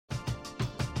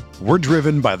We're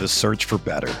driven by the search for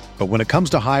better. But when it comes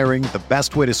to hiring, the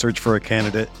best way to search for a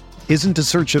candidate isn't to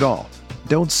search at all.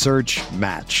 Don't search,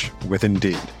 match with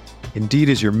Indeed. Indeed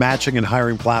is your matching and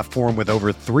hiring platform with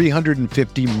over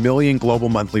 350 million global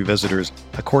monthly visitors,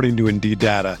 according to Indeed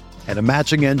data, and a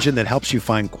matching engine that helps you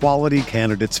find quality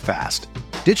candidates fast.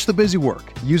 Ditch the busy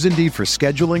work. Use Indeed for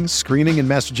scheduling, screening, and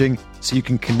messaging so you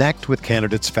can connect with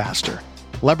candidates faster.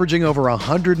 Leveraging over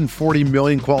 140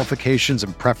 million qualifications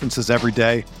and preferences every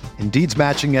day, Indeed's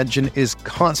matching engine is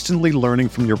constantly learning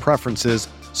from your preferences,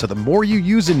 so the more you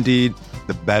use Indeed,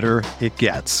 the better it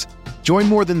gets. Join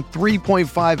more than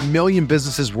 3.5 million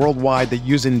businesses worldwide that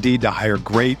use Indeed to hire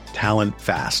great talent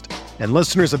fast. And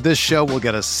listeners of this show will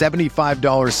get a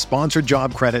 $75 sponsored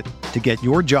job credit to get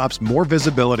your jobs more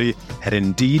visibility at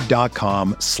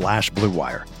Indeed.com/Blue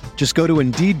Wire. Just go to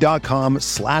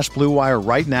Indeed.com/Blue Wire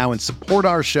right now and support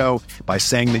our show by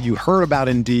saying that you heard about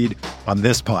Indeed on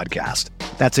this podcast.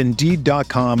 That's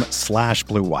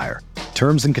Indeed.com/Blue Wire.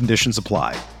 Terms and conditions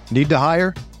apply. Need to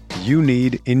hire? You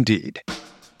need Indeed.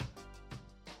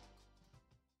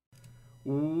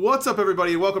 What's up,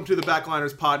 everybody? Welcome to the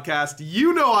Backliners podcast.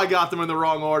 You know I got them in the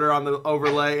wrong order on the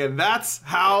overlay, and that's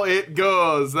how it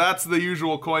goes. That's the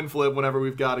usual coin flip whenever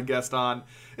we've got a guest on.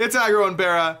 It's Aggro and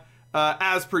Bera,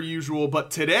 as per usual, but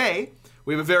today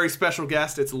we have a very special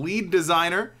guest. It's lead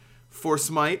designer for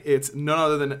Smite. It's none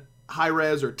other than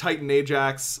Hi-Rez or Titan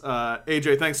Ajax.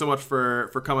 AJ, thanks so much for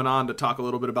coming on to talk a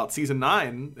little bit about Season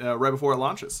 9 right before it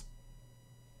launches.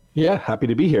 Yeah, happy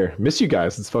to be here. Miss you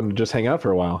guys. It's fun to just hang out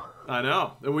for a while. I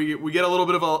know. And we get a little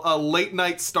bit of a late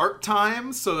night start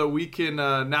time so that we can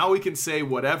now we can say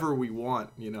whatever we want,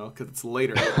 you know, because it's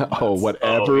later.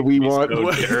 Whatever we want. So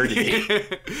dirty.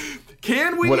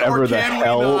 Can we whatever or the can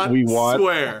hell we not we want?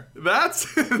 swear? That's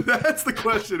the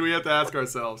question we have to ask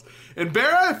ourselves. And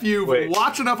Bera, if you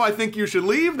watch enough I Think You Should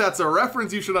Leave, that's a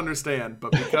reference you should understand.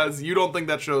 But because you don't think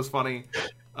that show's funny,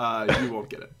 you won't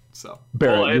get it. So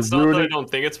Bera, it's not that I don't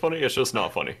think it's funny, it's just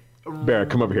not funny. Bera,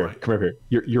 come over here. Right. Come over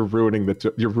here. You're ruining the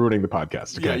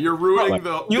podcast. Okay? Yeah, you're ruining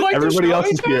the. You like everybody the show,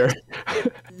 else is here.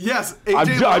 Yes,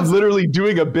 AJ I'm literally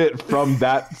doing a bit from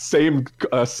that same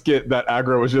skit that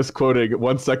Aggro was just quoting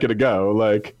 1 second ago.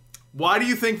 Like, why do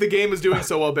you think the game is doing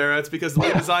so well, Bera? It's because the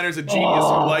lead designer's a genius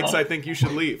who likes I Think You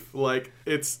Should Leave. Like,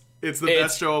 it's the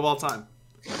best show of all time.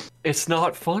 It's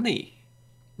not funny.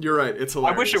 You're right. It's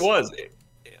hilarious. I wish it was.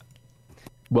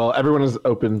 well, everyone is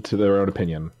open to their own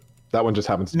opinion. That one just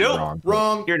happens to be wrong.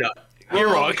 Wrong. You're not.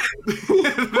 You're wrong.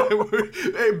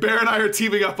 Hey, Bear and I are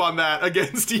teaming up on that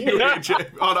against you,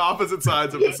 AJ, on opposite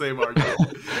sides of the same argument.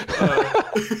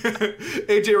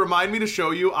 AJ, remind me to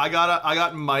show you. I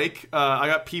got Mike. I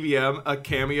got PVM a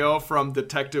cameo from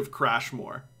Detective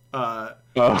Crashmore. As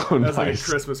like a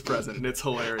Christmas present, and it's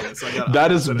hilarious.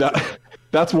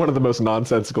 That's one of the most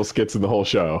nonsensical skits in the whole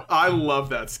show. I love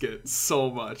that skit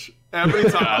so much. Every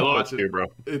time I watch it, too, bro.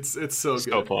 It's so good.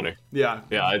 So funny. Yeah.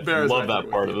 Yeah, I love that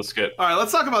part of the skit. All right,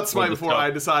 let's talk about Smite before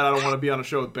I decide I don't want to be on a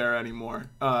show with Bear anymore.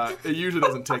 It usually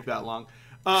doesn't take that long.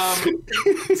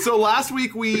 So last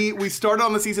week we started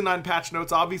on the Season 9 patch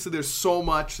notes. Obviously, there's so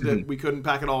much that we couldn't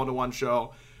pack it all into one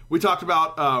show. We talked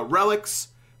about relics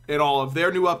and all of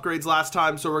their new upgrades last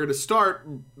time, so we're going to start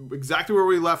exactly where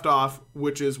we left off,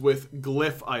 which is with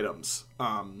glyph items.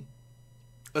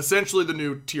 Essentially the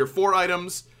new tier 4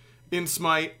 items in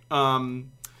Smite.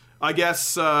 I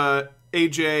guess,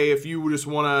 AJ, if you just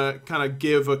want to kind of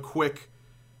give a quick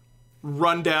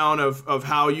rundown of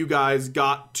how you guys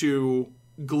got to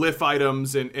glyph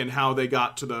items and how they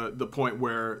got to the point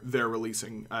where they're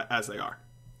releasing as they are.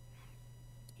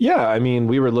 Yeah, I mean,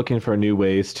 we were looking for new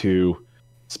ways to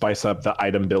spice up the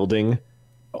item building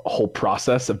whole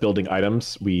process of building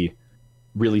items. We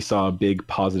really saw a big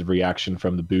positive reaction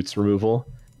from the boots removal.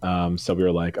 So we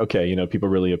were like, okay, people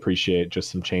really appreciate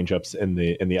just some change ups in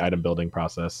the item building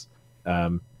process.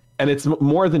 And it's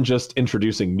more than just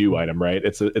introducing new item, right?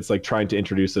 It's like trying to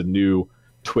introduce a new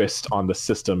twist on the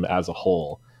system as a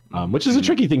whole, which is a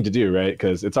tricky thing to do, right?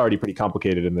 Because it's already pretty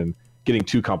complicated, and then getting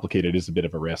too complicated is a bit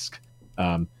of a risk.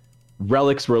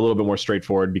 Relics were a little bit more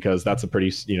straightforward because that's a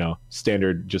pretty,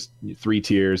 standard, just 3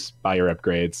 tiers, buy your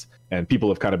upgrades, and people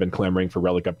have kind of been clamoring for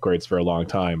relic upgrades for a long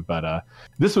time. But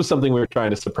this was something we were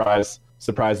trying to surprise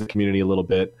the community a little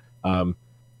bit.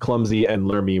 Clumsy and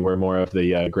Lermy were more of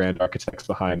the grand architects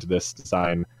behind this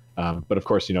design. But of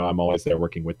course, I'm always there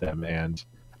working with them, and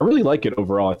I really like it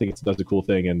overall. I think it does a cool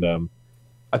thing, and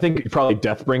I think probably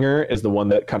Deathbringer is the one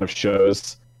that kind of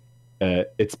shows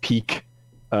its peak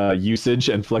usage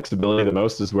and flexibility the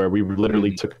most, is where we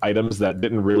literally took items that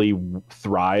didn't really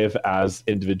thrive as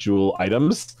individual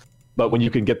items, but when you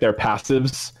can get their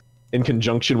passives in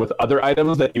conjunction with other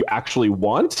items that you actually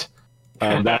want.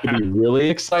 That could be really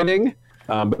exciting.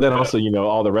 But then also,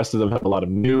 all the rest of them have a lot of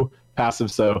new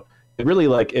passives. So it really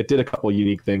it did a couple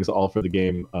unique things all for the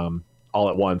game all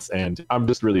at once. And I'm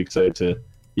just really excited to,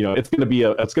 it's going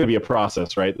to be a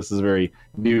process, right? This is a very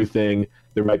new thing.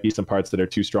 There might be some parts that are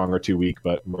too strong or too weak,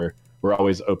 but we're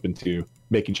always open to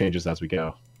making changes as we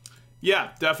go.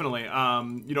 Yeah, definitely.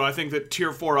 I think that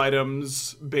tier 4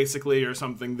 items basically are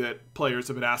something that players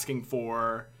have been asking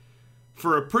for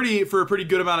a pretty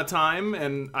good amount of time,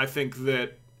 and I think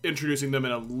that introducing them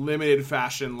in a limited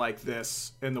fashion like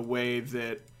this and the way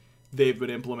that they've been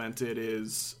implemented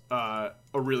is a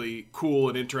really cool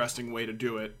and interesting way to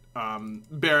do it.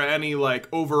 Bear, any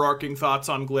overarching thoughts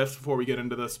on glyphs before we get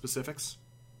into the specifics?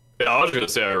 Yeah, I was gonna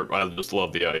say I just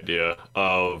love the idea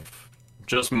of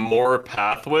just more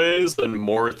pathways and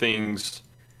more things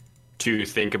to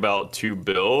think about to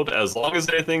build, as long as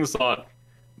anything's not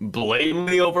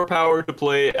blatantly overpowered to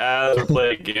play as or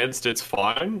play against, it's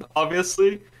fine,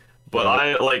 obviously. But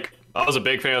I was a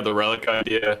big fan of the relic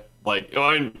idea.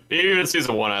 Even in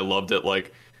season 1, I loved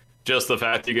it. Just the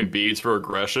fact that you can beads for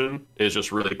aggression is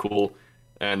just really cool,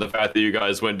 and the fact that you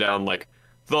guys went down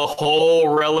the whole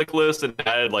relic list and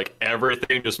added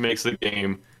everything just makes the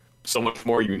game so much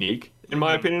more unique, in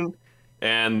my opinion.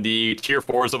 And the tier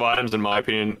 4s of items, in my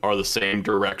opinion, are the same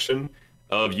direction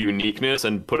of uniqueness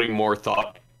and putting more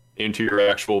thought into your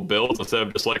actual builds instead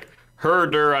of just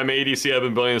herder, I'm ADC, I've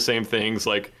been building the same things.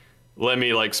 Let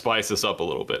me spice this up a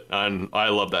little bit, and I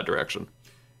love that direction.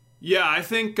 Yeah, I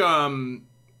think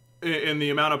in the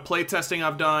amount of play testing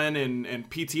I've done and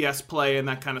PTS play and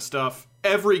that kind of stuff,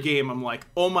 every game I'm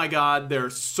oh my god,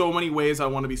 there's so many ways I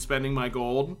want to be spending my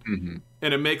gold. Mm-hmm.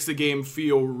 And it makes the game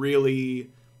feel really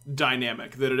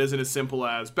dynamic, that it isn't as simple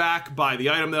as buy the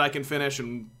item that I can finish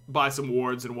and buy some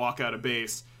wards and walk out of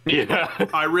base. Yeah.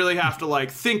 I really have to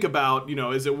think about,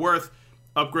 is it worth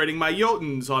upgrading my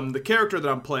Jotuns on the character that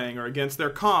I'm playing or against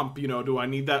their comp? Do I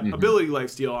need that ability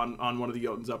lifesteal on one of the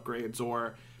Jotuns upgrades?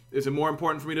 Or is it more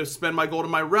important for me to spend my gold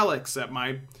on my relics at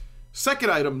my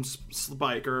second item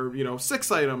spike or,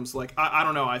 6 items? I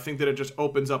don't know. I think that it just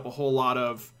opens up a whole lot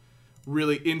of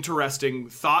really interesting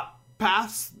thought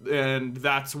paths, and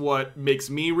that's what makes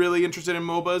me really interested in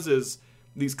MOBAs is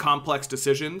these complex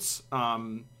decisions.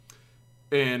 And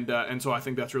so I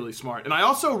think that's really smart. And I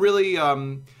also really,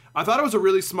 I thought it was a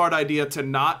really smart idea to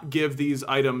not give these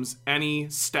items any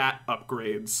stat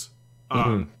upgrades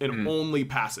and only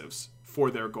passives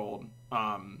for their gold.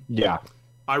 Yeah.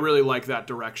 I really like that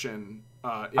direction.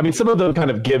 Some of them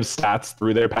kind of give stats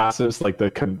through their passives, like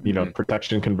the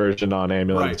protection conversion on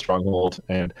Amulet and Stronghold,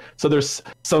 and so there's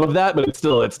some of that, but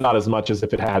it's not as much as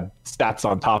if it had stats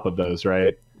on top of those,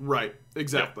 right? Right,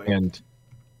 exactly. And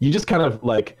you just kind of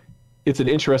it's an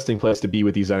interesting place to be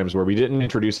with these items where we didn't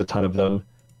introduce a ton of them.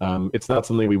 It's not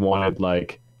something we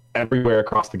wanted everywhere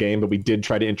across the game, but we did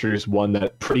try to introduce one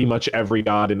that pretty much every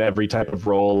god in every type of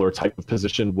role or type of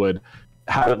position would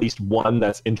have at least one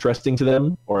that's interesting to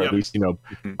them, or at least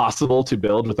possible to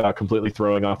build without completely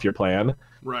throwing off your plan.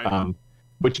 Right.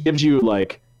 Which gives you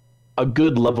a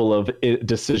good level of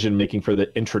decision making for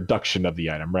the introduction of the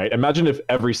item, right? Imagine if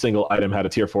every single item had a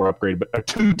tier 4 upgrade, but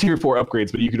 2 tier 4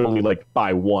 upgrades, but you could only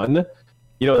buy one.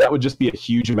 That would just be a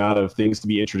huge amount of things to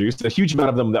be introduced, a huge amount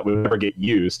of them that would never get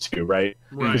used to, right?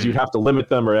 Because you'd have to limit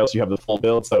them or else you have the full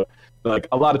build. So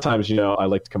a lot of times, I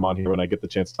like to come on here when I get the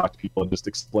chance to talk to people and just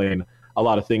explain a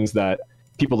lot of things that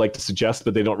people like to suggest,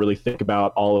 but they don't really think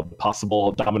about all of the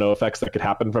possible domino effects that could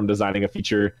happen from designing a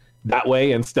feature that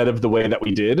way instead of the way that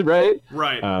we did, right?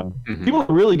 Right. People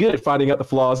are really good at finding out the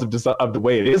flaws of the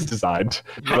way it is designed,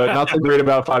 but not so great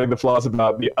about finding the flaws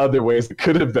about the other ways it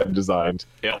could have been designed.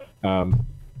 Yeah.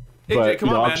 AJ, come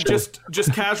on, man.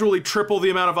 Just casually triple the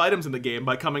amount of items in the game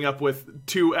by coming up with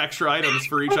 2 extra items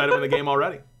for each item in the game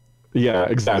already. Yeah,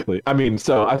 exactly.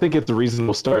 So I think it's a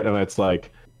reasonable start, and it's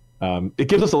it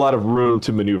gives us a lot of room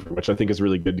to maneuver, which I think is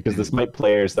really good because the Smite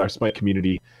players, our Smite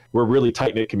community, we're a really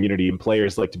tight-knit community, and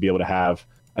players like to be able to have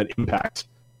an impact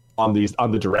on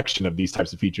the direction of these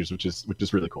types of features, which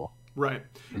is really cool. Right.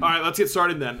 All right, let's get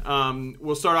started then.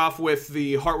 We'll start off with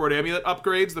the Heartward Amulet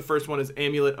upgrades. The first one is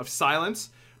Amulet of Silence.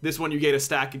 This one, you gain a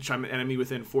stack each time an enemy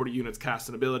within 40 units casts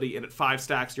an ability, and at 5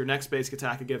 stacks, your next basic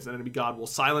attack against an enemy god will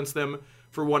silence them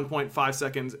for 1.5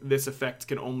 seconds. This effect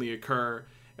can only occur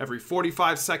every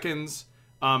 45 seconds.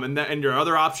 And your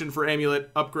other option for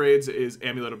Amulet upgrades is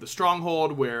Amulet of the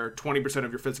Stronghold, where 20%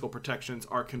 of your physical protections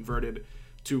are converted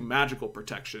to magical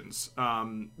protections.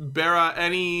 Bera,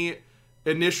 any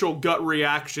initial gut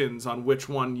reactions on which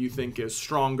one you think is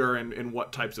stronger and in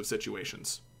what types of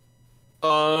situations?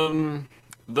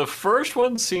 The first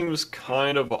one seems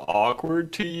kind of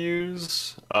awkward to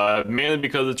use, mainly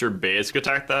because it's your basic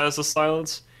attack that has a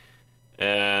silence.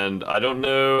 And I don't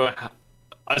know.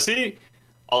 I see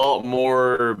a lot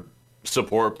more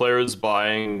support players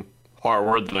buying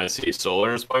Hardware than I see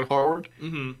Solar's buying Hardware.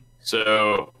 Mm-hmm.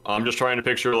 So I'm just trying to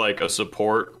picture like a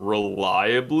support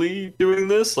reliably doing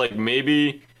this. Like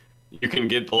maybe you can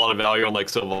get a lot of value on like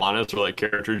Sylvanas or like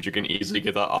characters you can easily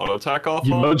get that auto attack off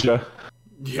on. Umoja.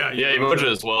 Yeah,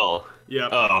 Umoja as well. Yeah.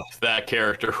 Oh, that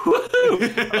character. Woohoo!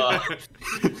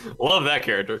 Love that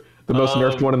character. The most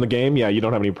nerfed one in the game? Yeah, you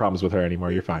don't have any problems with her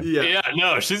anymore. You're fine. Yeah,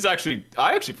 no, she's actually...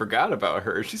 I actually forgot about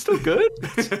her. She's still good?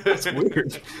 That's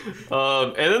weird.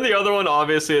 And then the other one,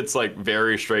 obviously, it's like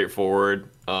very straightforward.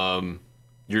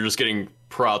 You're just getting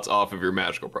prots off of your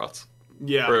magical prots.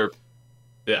 Yeah.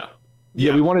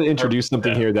 Yeah, we wanted to introduce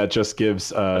something here that just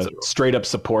gives straight up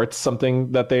supports something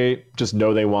that they just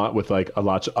know they want with like a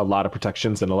lot of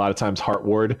protections, and a lot of times Heart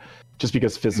Ward, just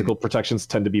because physical protections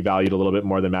tend to be valued a little bit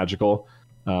more than magical.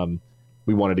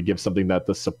 We wanted to give something that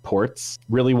the supports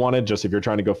really wanted. Just if you're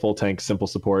trying to go full tank, simple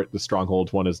support, the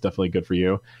Stronghold one is definitely good for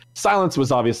you. Silence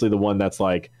was obviously the one that's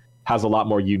like has a lot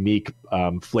more unique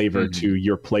flavor to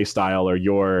your play style or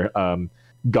your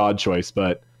god choice,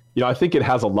 but you know, I think it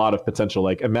has a lot of potential.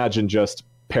 Like, imagine just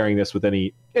pairing this with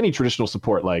any traditional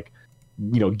support, like,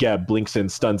 you know, Geb blinks in,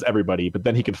 stuns everybody, but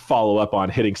then he could follow up on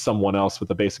hitting someone else with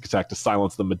a basic attack to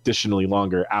silence them additionally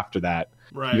longer after that.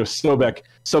 Right. You know,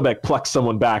 Sobek plucks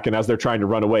someone back, and as they're trying to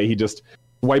run away, he just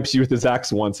wipes you with his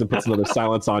axe once and puts another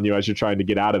silence on you as you're trying to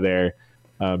get out of there.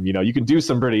 You know, you can do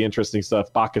some pretty interesting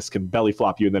stuff. Bacchus can belly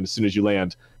flop you, and then as soon as you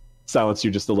land, silence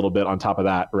you just a little bit on top of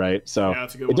that, right? So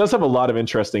it does have a lot of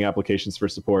interesting applications for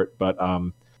support, but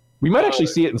we might actually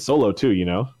see it in solo too, you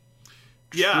know?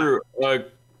 Yeah. True.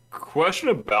 Question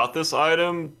about this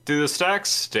item: do the stacks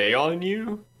stay on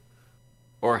you,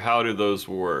 or how do those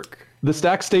work? The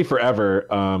stacks stay forever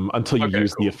until you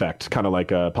use the effect, kind of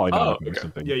like a polymorph or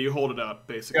something. Yeah, you hold it up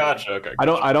basically. Gotcha. Okay.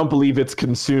 I don't believe it's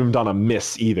consumed on a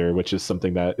miss either, which is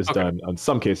something that is done on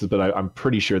some cases, but I'm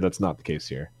pretty sure that's not the case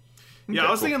here. Yeah,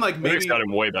 I was thinking like maybe got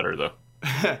him way better though.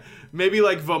 Maybe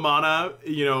like Vomana,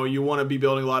 you know, you want to be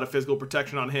building a lot of physical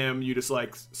protection on him. You just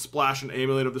like splash an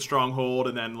Amulet of the Stronghold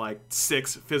and then like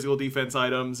 6 physical defense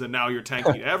items, and now you're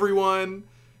tanking everyone,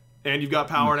 and you've got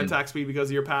power and attack speed because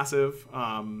of your passive.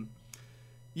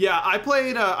 Yeah, I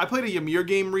played a Ymir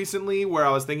game recently where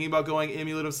I was thinking about going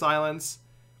Amulet of Silence,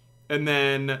 and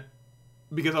then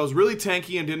because I was really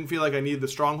tanky and didn't feel like I needed the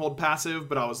Stronghold passive,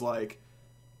 but I was like,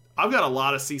 I've got a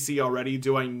lot of CC already.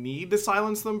 Do I need to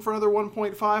silence them for another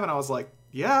 1.5? And I was like,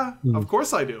 yeah, of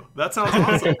course I do. That sounds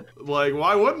awesome. Like,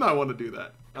 why wouldn't I want to do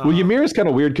that? Well, Ymir is kind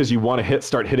of weird because you want to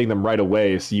start hitting them right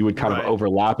away, so you would kind of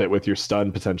overlap it with your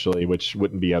stun potentially, which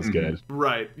wouldn't be as good.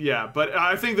 Right, yeah. But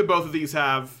I think that both of these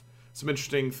have some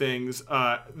interesting things.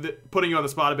 Putting you on the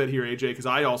spot a bit here, AJ, because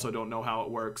I also don't know how it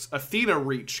works. Athena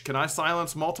Reach. Can I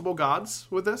silence multiple gods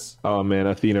with this? Oh, man,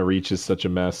 Athena Reach is such a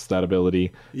mess, that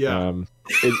ability. Yeah.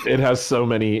 It has so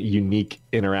many unique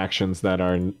interactions that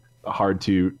are hard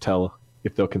to tell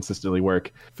if they'll consistently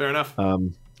work. Fair enough.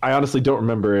 I honestly don't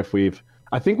remember if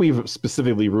I think we've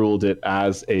specifically ruled it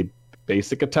as a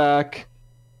basic attack,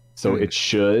 so it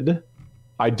should.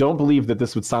 I don't believe that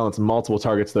this would silence multiple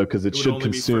targets, though, because it should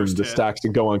consume the stacks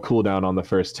and go on cooldown on the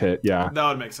first hit. Yeah. That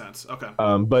would make sense. Okay.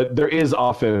 But there is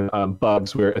often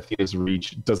bugs where Athena's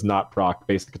Reach does not proc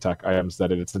basic attack items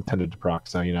that it's intended to proc,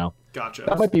 so, you know. Gotcha.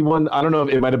 That might be one. I don't know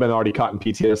if it might have been already caught in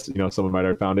PTS. You know, someone might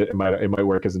have found it. It might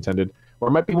work as intended, or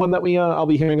it might be one that I'll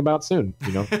be hearing about soon.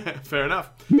 You know. Fair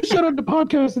enough. You shut up the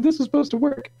podcast that this was supposed to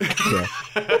work.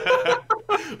 Yeah.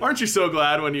 Aren't you so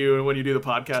glad when you do the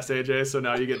podcast, AJ? So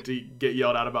now you get to get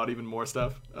yelled at about even more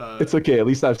stuff. It's okay. At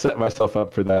least I've set myself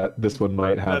up for that. This one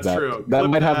might have that's true. That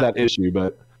might have that issue,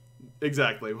 but.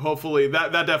 Exactly. Hopefully,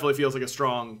 that definitely feels like a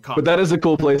strong combo. But that is a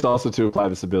cool place also to apply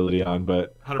this ability on, or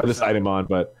this item on.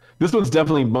 But this one's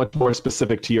definitely much more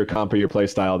specific to your comp or your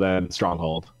playstyle than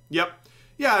Stronghold. Yep.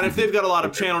 Yeah, and if they've got a lot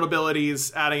of channeled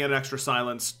abilities, adding an extra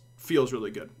silence feels really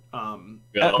good.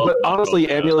 But honestly,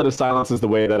 Amulet of Silence is the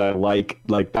way that I like.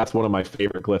 Like, that's one of my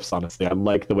favorite glyphs, honestly. I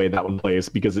like the way that one plays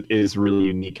because it is really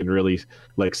unique and really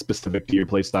like specific to your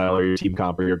playstyle or your team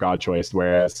comp or your god choice.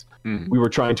 Whereas we were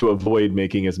trying to avoid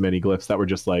making as many glyphs that were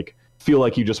just like, feel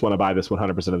like you just want to buy this 100%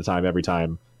 of the time, every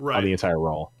time on the entire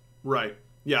roll. Right.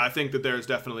 Yeah, I think that there's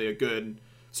definitely a good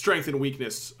strength and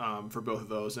weakness for both of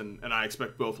those, and I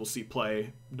expect both will see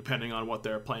play depending on what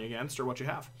they're playing against or what you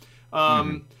have.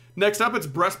 Next up, it's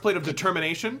Breastplate of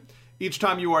Determination. Each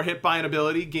time you are hit by an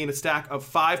ability, gain a stack of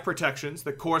 5 protections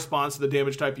that corresponds to the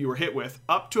damage type you were hit with,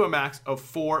 up to a max of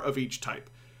 4 of each type.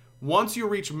 Once you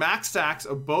reach max stacks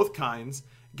of both kinds,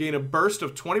 gain a burst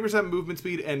of 20% movement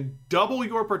speed and double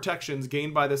your protections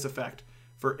gained by this effect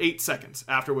for 8 seconds,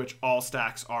 after which all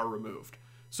stacks are removed.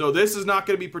 So this is not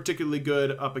going to be particularly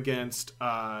good up against,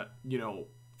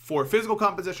 for physical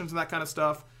compositions and that kind of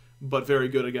stuff, but very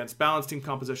good against balanced team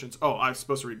compositions. Oh, I was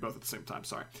supposed to read both at the same time,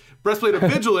 sorry. Breastplate of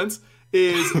Vigilance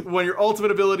is when your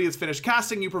ultimate ability is finished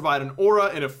casting, you provide an aura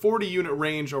in a 40-unit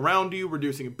range around you,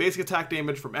 reducing basic attack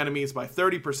damage from enemies by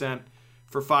 30%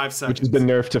 for 5 seconds. Which has been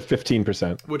nerfed to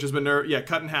 15%. Which has been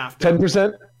cut in half.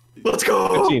 10%? Let's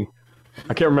go! 15.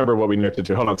 I can't remember what we nerfed it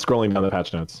to. Hold on, scrolling down the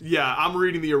patch notes. Yeah, I'm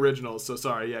reading the originals, so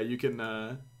sorry. Yeah, you can...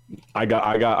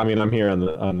 I'm here on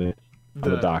the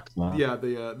doc. Yeah,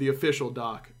 the official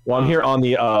doc. Well, I'm here on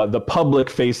the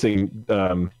public-facing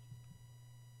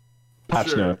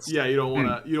patch notes. Yeah, you don't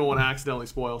want to accidentally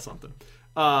spoil something.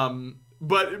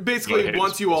 But basically,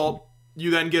 once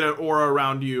you then get an aura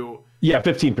around you. Yeah,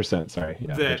 15%. Sorry.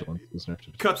 Yeah,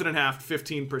 that cuts it in half,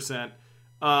 15%.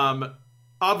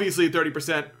 Obviously,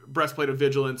 30% Breastplate of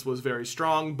Vigilance was very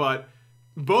strong, but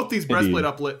both these Breastplate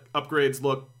upgrades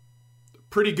look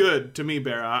pretty good to me,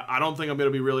 Bear. I don't think I'm going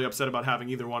to be really upset about having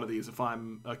either one of these if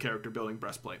I'm a character building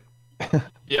Breastplate.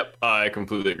 Yep, I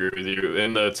completely agree with you.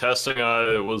 In the testing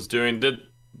I was doing, did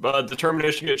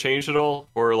Determination get changed at all,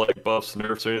 or like buffs,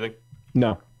 nerfs, or anything?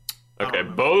 No. Okay,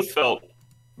 both felt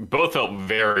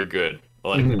very good.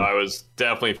 Like I was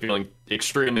definitely feeling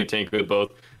extremely tanky with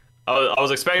both. I was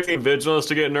expecting Vigilance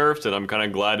to get nerfed, and I'm kind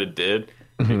of glad it did,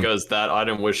 because that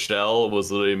item with Shell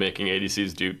was literally making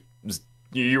ADCs do.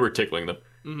 You were tickling them.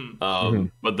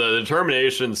 But the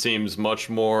Determination seems much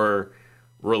more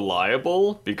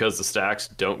reliable because the stacks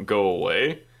don't go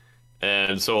away.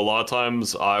 And so a lot of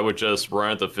times I would just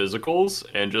run at the physicals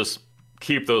and just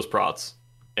keep those prots.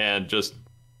 And just,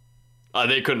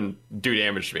 they couldn't do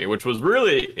damage to me, which was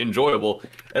really enjoyable.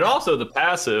 And also the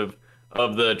passive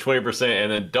of the 20%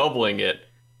 and then doubling it,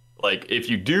 like if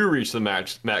you do reach the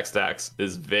max stacks,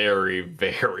 is very,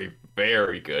 very,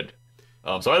 very good.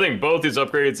 So I think both these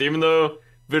upgrades, even though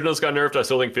Vigilance got nerfed, I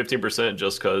still think 15%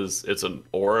 just because it's an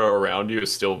aura around you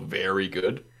is still very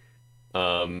good.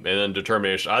 And then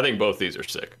Determination, I think both these are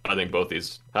sick. I think both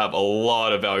these have a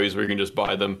lot of values where you can just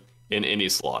buy them in any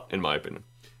slot, in my opinion.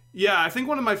 Yeah, I think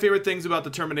one of my favorite things about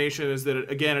Determination is that,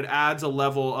 it adds a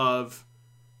level of,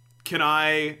 can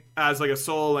I, as like a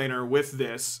solo laner with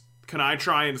this, can I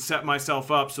try and set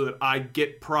myself up so that I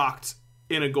get procced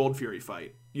in a Gold Fury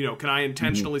fight? Can I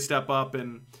intentionally step up,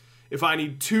 and if I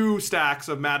need 2 stacks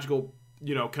of magical,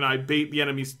 can I bait the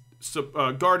enemy's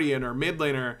Guardian or mid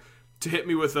laner to hit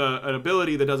me with an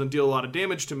ability that doesn't deal a lot of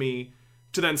damage to me,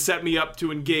 to then set me up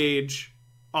to engage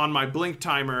on my blink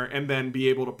timer and then be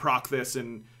able to proc this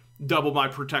and double my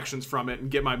protections from it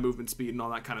and get my movement speed and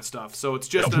all that kind of stuff. So it's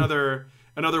just another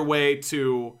way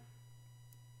to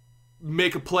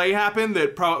make a play happen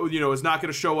that probably is not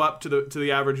going to show up to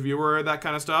the average viewer, that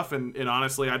kind of stuff. And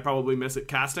honestly, I'd probably miss it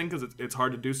casting because it's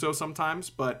hard to do so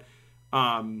sometimes. But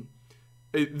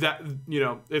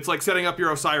it's like setting up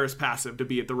your Osiris passive to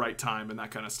be at the right time and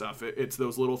that kind of stuff. It's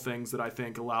those little things that I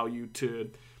think allow you to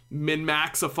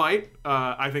min-max a fight.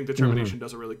 I think Determination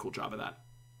does a really cool job of that.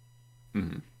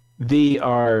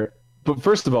 But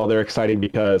first of all, they're exciting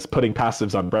because putting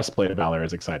passives on Breastplate of Valor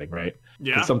is exciting, right?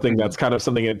 Yeah. It's something that's kind of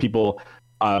something that people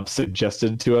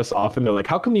suggested to us often. They're like,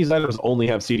 how come these items only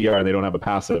have CDR and they don't have a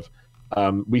passive?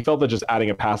 We felt that just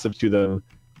adding a passive to them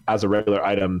as a regular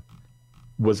item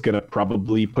was going to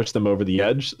probably push them over the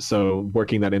edge. So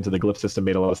working that into the glyph system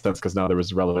made a lot of sense because now there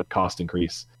was a relevant cost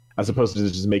increase, as opposed to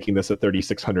just making this a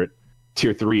 3,600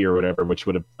 tier 3 or whatever, which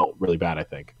would have felt really bad, I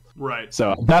think. Right.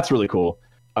 So that's really cool.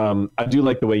 I do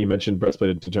like the way you mentioned Breastplate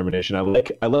of Determination. I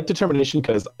like Determination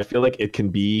because I feel like it can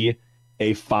be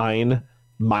a fine,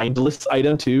 mindless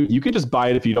item too. You could just buy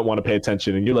it if you don't want to pay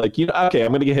attention, and you're like, okay, I'm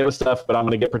going to get hit with stuff, but I'm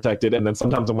going to get protected, and then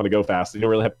sometimes I'm going to go fast. You don't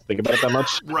really have to think about it that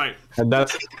much. Right. And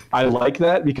I like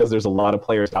that because there's a lot of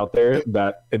players out there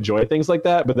that enjoy things like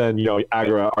that. But then,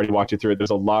 Agra already walked you through it. There's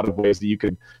a lot of ways that you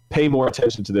could pay more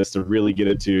attention to this to really get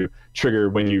it to trigger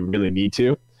when you really need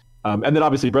to. And then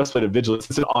obviously Breastplate of Vigilance,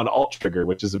 it's an on-alt trigger,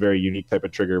 which is a very unique type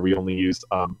of trigger we only use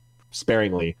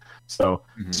sparingly. So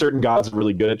certain gods are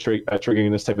really good at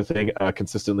triggering this type of thing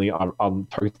consistently on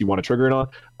targets you want to trigger it on.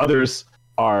 Others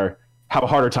have a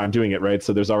harder time doing it, right?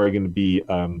 So there's already going to be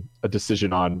a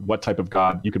decision on what type of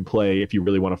god you can play if you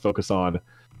really want to focus on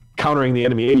countering the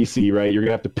enemy ADC, right? You're going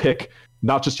to have to pick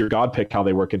not just your god pick how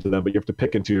they work into them, but you have to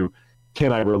pick into,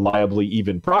 can I reliably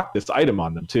even proc this item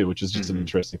on them too, which is just an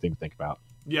interesting thing to think about.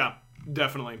 Yeah,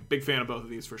 definitely. Big fan of both of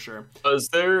these for sure. Is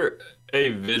there a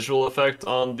visual effect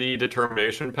on the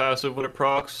Determination passive when it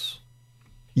procs?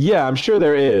 Yeah, I'm sure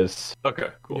there is. Okay,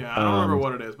 cool. Yeah, I don't remember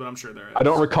what it is, but I'm sure there is. I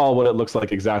don't recall what it looks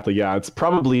like exactly. Yeah, it's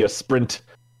probably a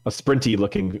sprinty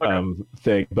looking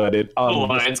thing, but it the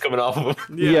lines coming off of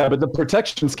them. Yeah, but the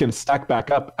protections can stack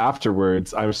back up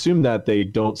afterwards. I assume that they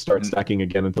don't start stacking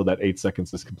again until that 8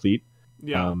 seconds is complete.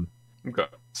 Yeah. Okay.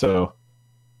 So,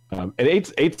 and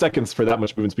 8 seconds for that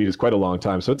much movement speed is quite a long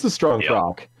time. So it's a strong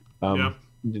proc.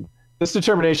 This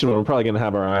determination one, we're probably going to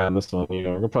have our eye on this one. You know,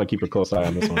 we're going to probably keep a close eye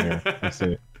on this one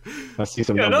here. I see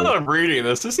some numbers. Now that I'm reading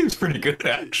this seems pretty good,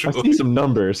 actually. I see some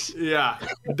numbers. Yeah,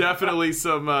 definitely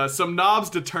some knobs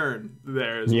to turn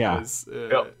there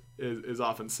is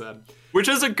often said. Which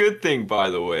is a good thing,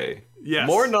 by the way. Yes.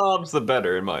 More knobs, the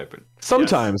better, in my opinion.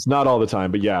 Sometimes, not all the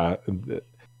time, but yeah,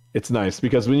 it's nice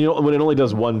because when it only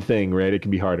does one thing, right, it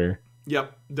can be harder.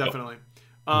 Yep, definitely.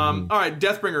 All right,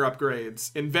 Deathbringer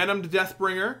upgrades. Envenomed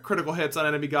Deathbringer, critical hits on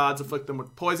enemy gods afflict them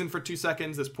with poison for 2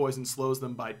 seconds. This poison slows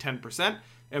them by 10%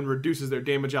 and reduces their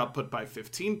damage output by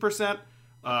 15%.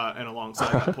 And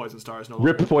alongside that, Poison Star is no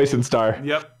longer... Rip Poison Star.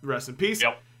 Yep, rest in peace.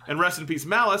 Yep. And rest in peace,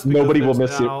 Malice. Nobody will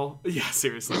miss you. Yeah,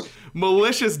 seriously.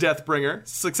 Malicious Deathbringer.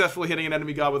 Successfully hitting an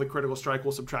enemy god with a critical strike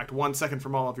will subtract 1 second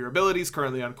from all of your abilities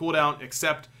currently on cooldown,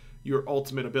 except your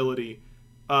ultimate ability.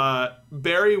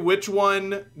 Barry, which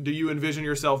one do you envision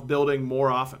yourself building more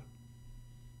often?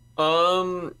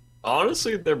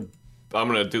 Honestly, I'm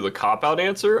gonna do the cop-out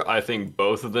answer. I think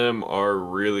both of them are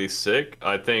really sick.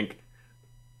 I think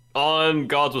on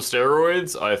Gods with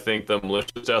Steroids, I think the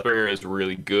Malicious Deathbringer is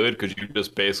really good because you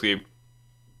just basically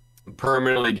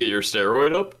permanently get your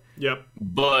steroid up. Yep.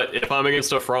 But if I'm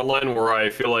against a frontline where I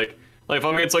feel like if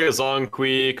I'm against like a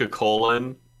Zonqui, a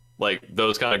Colon, like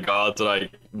those kind of gods that I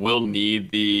will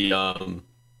need the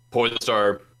Poison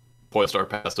Star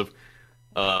passive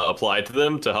applied to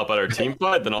them to help out our team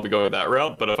fight, then I'll be going that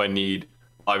route. But if I need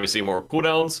obviously more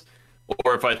cooldowns,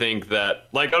 or if I think that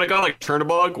like on a guy like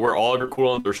Chernobog where all of your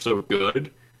cooldowns are so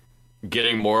good,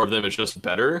 getting more of them is just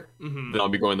better, then I'll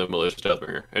be going the Malicious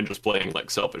Deathbringer and just playing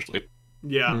like selfishly.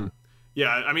 Yeah. Yeah,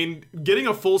 I mean, getting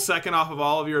a full second off of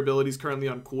all of your abilities currently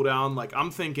on cooldown, like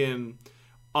I'm thinking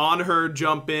on her,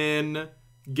 jump in,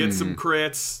 get some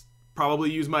crits,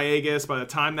 probably use my Aegis. By the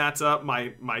time that's up,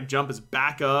 my jump is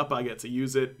back up. I get to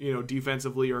use it,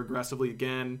 defensively or aggressively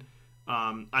again.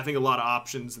 I think a lot of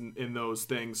options in those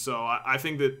things. So I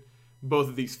think that both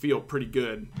of these feel pretty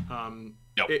good.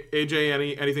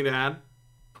 AJ, anything to add?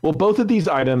 Well, both of these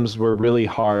items were really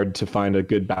hard to find a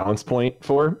good balance point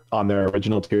for on their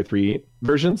original Tier 3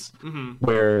 versions,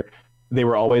 where they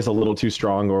were always a little too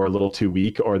strong or a little too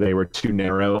weak, or they were too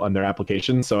narrow on their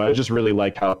application. So I just really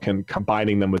like how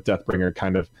combining them with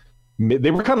Deathbringer they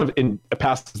were kind of in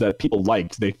passes that people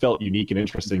liked. They felt unique and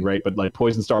interesting, right? But like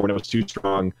Poison Star, when it was too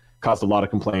strong, caused a lot of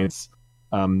complaints.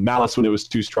 Malice, when it was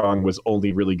too strong, was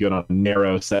only really good on a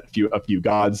narrow set, a few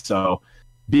gods. So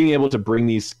being able to bring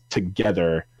these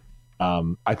together,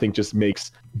 I think just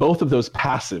makes both of those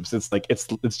passives.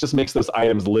 It's just makes those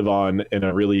items live on in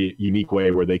a really unique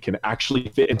way where they can actually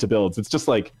fit into builds. It's just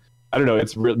like, I don't know.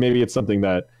 Maybe it's something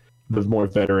that the more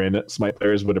veteran Smite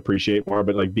players would appreciate more,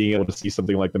 but like being able to see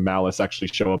something like the Malice actually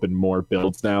show up in more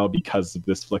builds now because of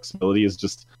this flexibility is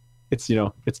just,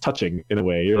 it's touching in a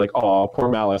way. You're like, oh, poor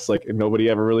Malice, like nobody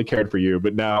ever really cared for you,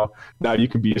 but now you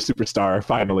can be a superstar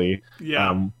finally.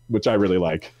 Yeah. Which I really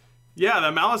like. Yeah,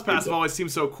 the Malice passive always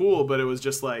seemed so cool, but it was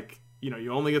just like,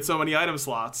 you only get so many item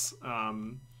slots,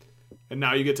 and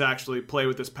now you get to actually play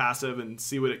with this passive and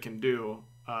see what it can do,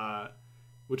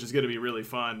 which is going to be really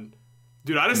fun.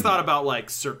 Dude, I just thought about like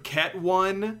Cirquet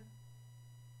 1.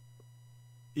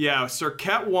 Yeah,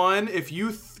 Cirquet 1,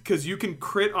 because you can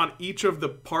crit on each of the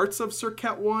parts of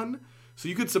Cirquet 1, so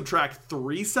you could subtract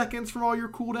 3 seconds from all your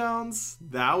cooldowns.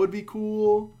 That would be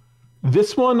cool.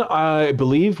 This one, I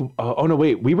believe... oh, no,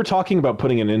 wait. We were talking about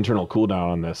putting an internal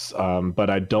cooldown on this, but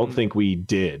I don't think we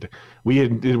did.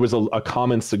 It was a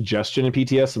common suggestion in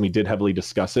PTS, and we did heavily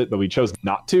discuss it, but we chose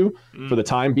not to for the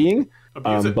time being.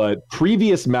 But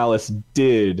previous Malice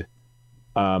did...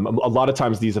 a lot of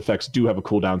times these effects do have a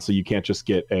cooldown, so you can't just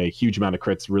get a huge amount of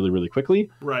crits really, really quickly.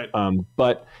 Right.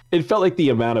 But it felt like the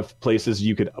amount of places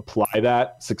you could apply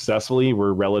that successfully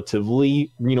were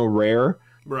relatively, rare.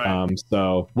 Right.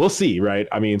 So we'll see, right?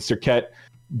 I mean, Cirquet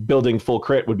building full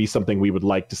crit would be something we would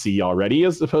like to see already,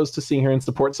 as opposed to seeing her in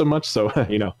support so much. So,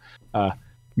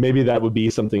 maybe that would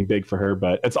be something big for her.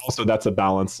 But that's a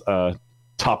balance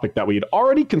topic that we had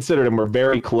already considered and we're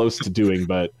very close to doing,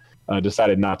 but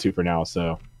decided not to for now.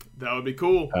 So that would be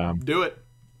cool. Do it.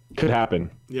 Could happen.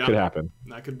 Yeah. Could happen.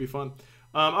 That could be fun.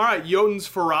 All right, Jotun's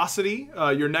Ferocity.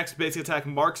 Your next basic attack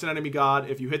marks an enemy god.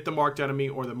 If you hit the marked enemy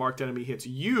or the marked enemy hits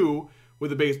you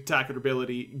with a base attack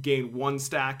ability, gain 1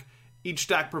 stack. Each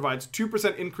stack provides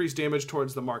 2% increased damage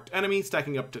towards the marked enemy,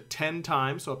 stacking up to 10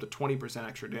 times, so up to 20%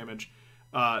 extra damage.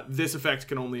 This effect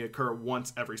can only occur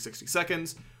once every 60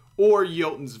 seconds. Or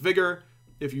Jotun's Vigor.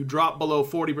 If you drop below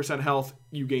 40% health,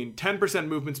 you gain 10%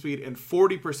 movement speed and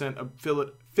 40% of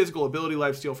physical ability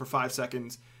lifesteal for 5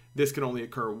 seconds. This can only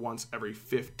occur once every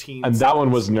 15 And seconds. that one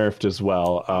was nerfed as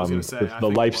well. I was gonna say, the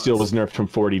lifesteal was nerfed from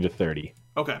 40 to 30.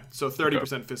 Okay, so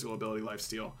 30% physical ability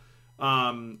lifesteal.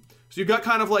 So you've got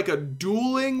kind of like a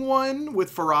dueling one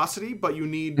with ferocity, but you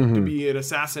need to be an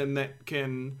assassin that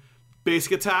can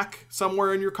basic attack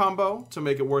somewhere in your combo to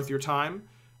make it worth your time.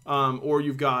 Or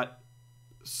you've got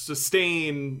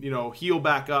sustain, heal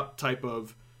back up type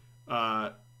of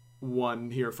one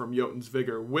here from Jotun's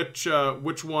Vigor. Which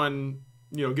one,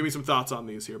 give me some thoughts on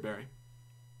these here, Barry.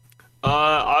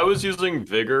 I was using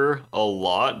Vigor a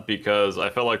lot because I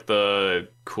felt like the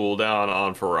cooldown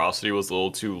on Ferocity was a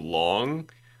little too long.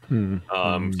 So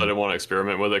I didn't want to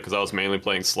experiment with it because I was mainly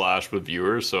playing Slash with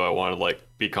viewers, so I wanted to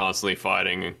be constantly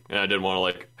fighting, and I didn't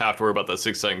want to have to worry about that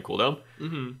 6-second cooldown.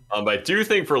 But I do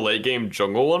think for late game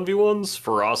jungle 1v1s,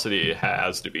 Ferocity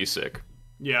has to be sick.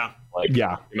 Yeah.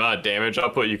 The amount of damage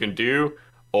output you can do,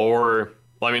 or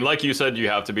like you said, you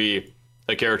have to be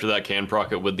a character that can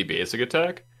proc it with the basic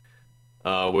attack.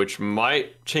 Which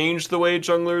might change the way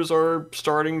junglers are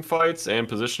starting fights and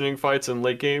positioning fights in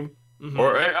late game.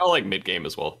 Or I like mid game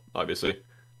as well, obviously.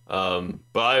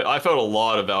 But I felt a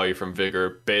lot of value from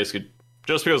Vigor, basically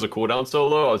just because the cooldown's so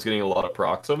low. I was getting a lot of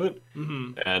procs of it,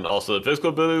 and also the physical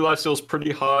ability lifesteal is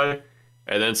pretty high.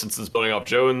 And then since it's building off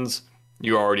Jones,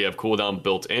 you already have cooldown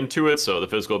built into it, so the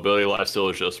physical ability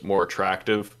lifesteal is just more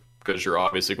attractive because you're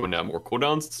obviously going to have more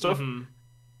cooldowns and stuff.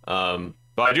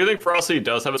 But I do think Ferocity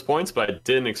does have its points, but I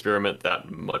didn't experiment that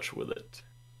much with it.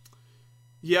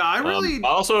 Yeah, I really...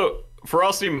 also,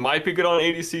 Ferocity might be good on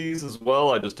ADCs as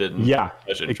well. I just didn't. Yeah,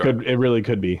 it really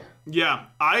could be. Yeah,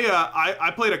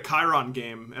 I played a Chiron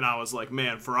game, and I was like,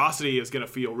 man, Ferocity is going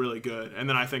to feel really good. And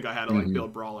then I think I had to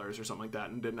build Brawlers or something like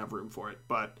that and didn't have room for it.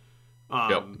 But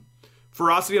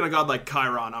Ferocity on a god like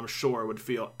Chiron, I'm sure, would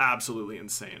feel absolutely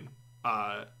insane.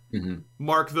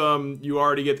 Mark them, you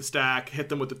already get the stack, hit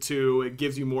them with the 2, it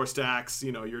gives you more stacks,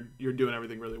 you're doing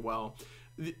everything really well.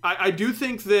 I do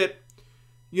think that,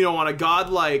 on a god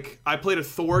like, I played a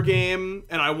Thor game,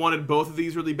 and I wanted both of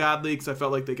these really badly because I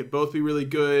felt like they could both be really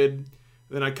good.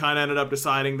 Then I kind of ended up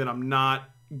deciding that I'm not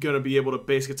going to be able to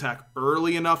basic attack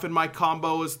early enough in my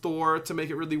combo as Thor to make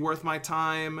it really worth my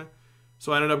time.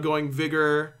 So I ended up going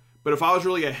Vigor. But if I was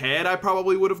really ahead, I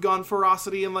probably would have gone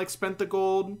Ferocity and spent the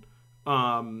gold.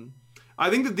 I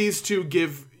think that these two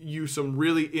give you some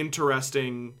really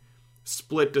interesting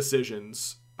split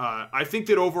decisions. I think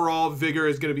that overall Vigor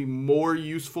is going to be more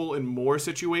useful in more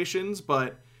situations,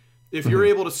 but if you're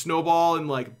able to snowball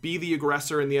and be the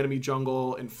aggressor in the enemy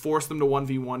jungle and force them to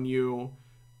 1v1 you,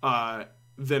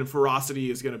 then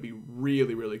Ferocity is going to be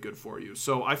really, really good for you.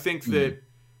 So I think that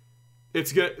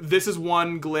it's good. This is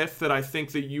one glyph that I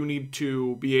think that you need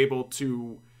to be able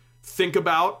to think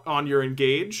about on your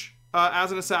engage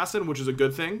as an assassin, which is a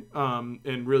good thing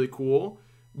and really cool.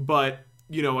 But,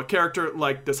 a character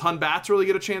like does Hun Bats really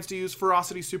get a chance to use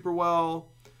Ferocity super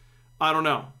well? I don't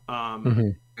know.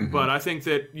 But I think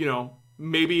that,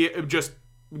 maybe just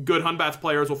good Hun Bats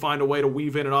players will find a way to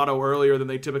weave in an auto earlier than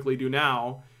they typically do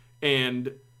now,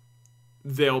 and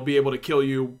they'll be able to kill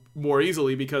you more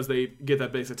easily because they get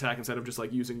that base attack instead of just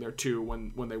using their 2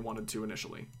 when they wanted to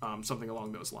initially. Something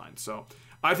along those lines. So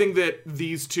I think that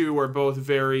these two are both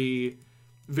very,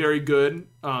 very good,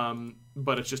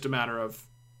 but it's just a matter of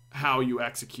how you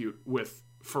execute with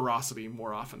Ferocity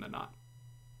more often than not.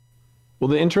 Well,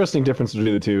 the interesting difference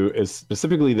between the two is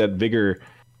specifically that Vigor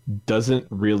doesn't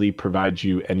really provide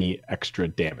you any extra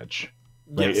damage.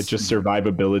 Right? Yes. It's just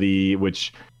survivability,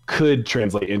 which could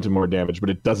translate into more damage, but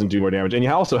it doesn't do more damage. And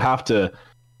you also have to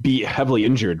be heavily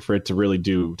injured for it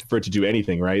to do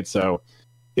anything, right? So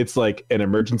it's like an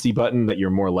emergency button that you're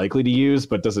more likely to use,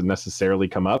 but doesn't necessarily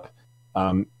come up.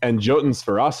 And Jotun's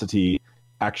Ferocity,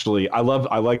 actually, I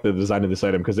like the design of this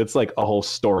item because it's like a whole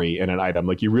story in an item.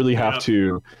 You really have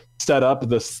to set up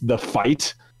the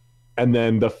fight, and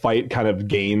then the fight kind of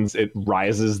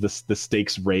rises, the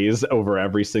stakes raise over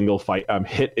every single fight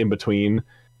hit in between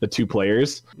the two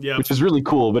players, which is really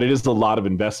cool, but it is a lot of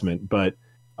investment. But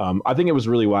I think it was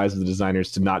really wise of the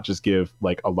designers to not just give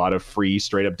a lot of free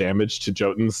straight up damage to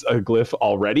Jotun's glyph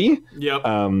already.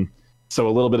 So a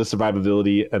little bit of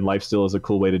survivability and lifesteal is a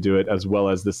cool way to do it, as well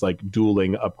as this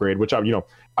dueling upgrade, which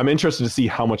I'm interested to see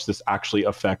how much this actually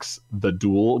affects the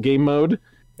duel game mode,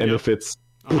 and if it's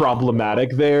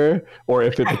problematic there, or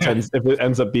if it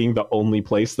ends up being the only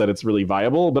place that it's really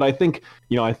viable. But I think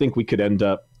we could end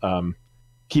up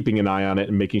keeping an eye on it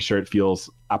and making sure it feels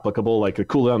applicable. Like the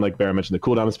cooldown, like Bear mentioned, the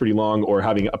cooldown is pretty long, or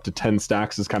having up to 10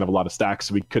 stacks is kind of a lot of stacks.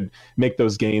 So we could make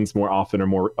those gains more often or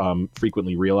more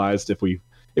frequently realized if we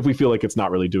feel like it's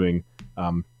not really doing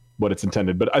what it's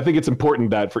intended. But I think it's important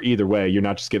that for either way, you're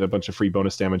not just getting a bunch of free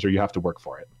bonus damage, or you have to work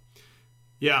for it.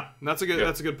 Yeah, that's a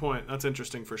good point. That's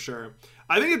interesting for sure.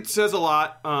 I think it says a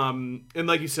lot. And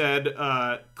like you said,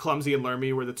 Clumsy and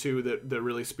Lermy were the two that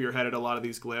really spearheaded a lot of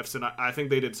these glyphs, and I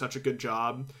think they did such a good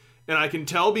job. And I can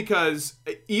tell because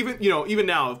even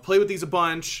now, I've played with these a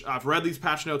bunch, I've read these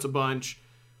patch notes a bunch,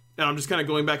 and I'm just kind of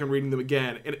going back and reading them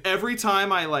again. And every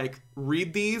time I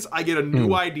read these, I get a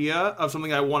new idea of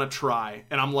something I want to try,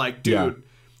 and I'm like, dude. Yeah.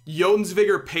 Jotun's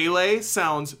Vigor Pele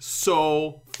sounds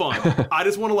so fun. I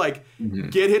just want to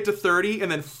get hit to 30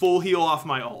 and then full heal off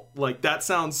my ult. That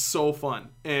sounds so fun.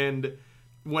 And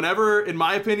whenever, in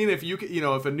my opinion, if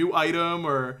if a new item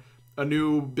or a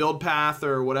new build path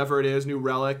or whatever it is, new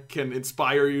relic can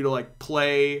inspire you to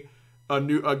play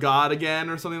a god again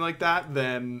or something like that,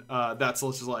 then that's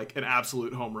just an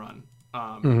absolute home run.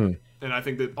 And I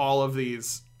think that all of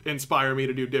these inspire me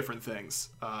to do different things.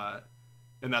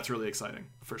 And that's really exciting,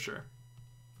 for sure.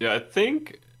 Yeah, I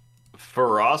think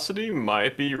Ferocity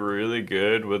might be really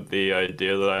good with the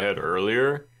idea that I had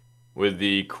earlier, with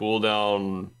the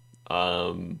cooldown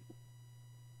steroid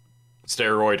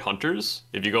hunters.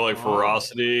 If you go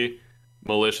Ferocity,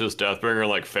 Malicious Deathbringer,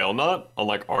 and Failnut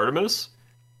on Artemis,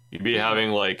 you'd be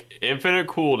having infinite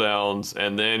cooldowns,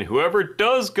 and then whoever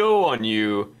does go on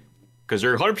you, because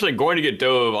you're 100% going to get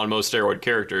dove on most steroid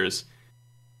characters,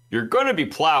 you're going to be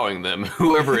plowing them,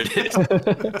 whoever it is.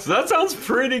 So that sounds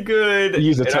pretty good.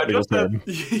 Use a technical term.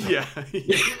 Yeah.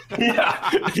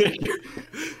 Yeah.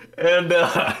 And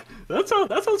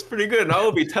that sounds pretty good, and I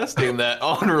will be testing that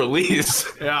on release.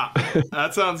 Yeah,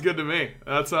 that sounds good to me.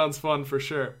 That sounds fun for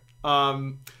sure.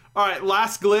 All right,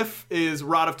 last glyph is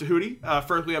Rod of Tahuti.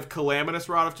 First, we have Calamitous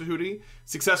Rod of Tahuti.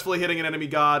 Successfully hitting an enemy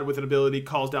god with an ability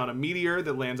calls down a meteor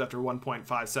that lands after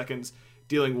 1.5 seconds,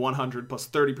 dealing 100 plus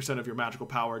 30% of your magical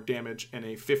power damage in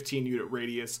a 15-unit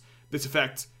radius. This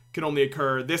effect can only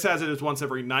occur. This has it as once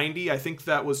every 90. I think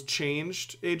that was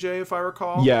changed, AJ, if I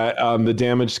recall. Yeah, the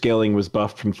damage scaling was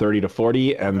buffed from 30 to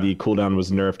 40, and the cooldown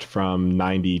was nerfed from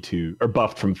 90 to, or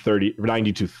buffed from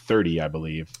 90 to 30, I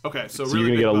believe. Okay, so really you're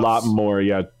going to get a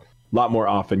lot more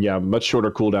often. Yeah, much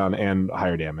shorter cooldown and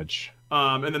higher damage.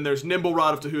 And then there's Nimble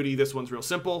Rod of Tahuti. This one's real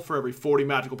simple. For every 40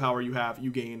 magical power you have,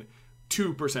 you gain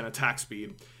 2% attack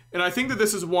speed. And I think that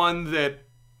this is one that,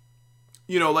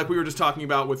 like we were just talking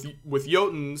about with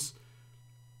Jotuns,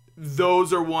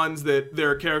 those are ones that there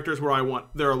are characters where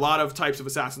there are a lot of types of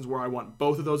assassins where I want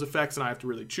both of those effects and I have to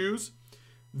really choose.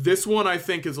 This one I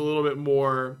think is a little bit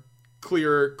more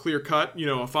clear cut.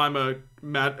 If I'm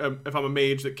a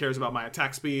mage that cares about my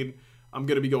attack speed, I'm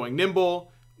going to be going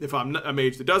Nimble. If I'm a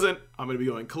mage that doesn't, I'm going to be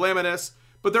going Calamitous.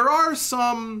 But there are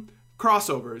some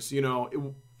crossovers,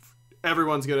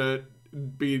 everyone's going to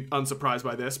be unsurprised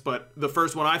by this, but the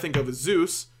first one I think of is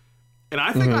Zeus, and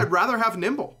I think I'd rather have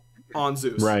Nimble on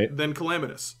Zeus than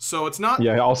Calamitous. So it's not...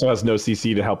 Yeah, he also has no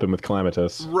CC to help him with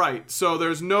Calamitous. Right, so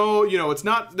there's no... it's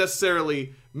not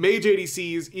necessarily mage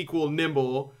ADCs equal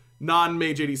Nimble,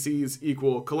 non-mage ADCs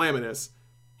equal Calamitous.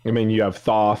 I mean, you have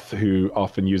Thoth, who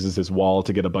often uses his wall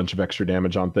to get a bunch of extra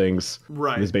damage on things.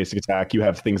 Right. In his basic attack. You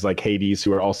have things like Hades,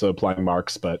 who are also applying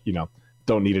marks, but,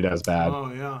 don't need it as bad.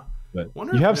 Oh, yeah. But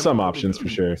you have some options for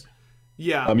sure.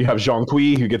 Yeah. You have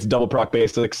Zhonghui, who gets double proc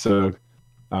basics, so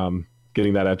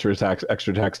getting that extra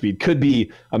attack speed could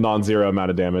be a non-zero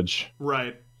amount of damage.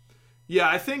 Right. Yeah,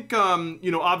 I think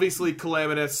obviously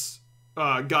Calamitous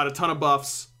got a ton of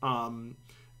buffs, and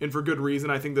for good reason.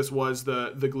 I think this was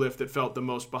the glyph that felt the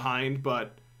most behind,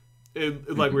 but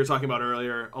like we were talking about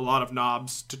earlier, a lot of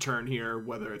knobs to turn here,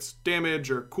 whether it's damage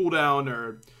or cooldown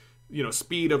or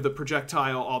speed of the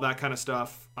projectile, all that kind of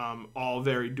stuff, all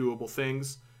very doable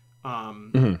things.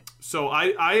 So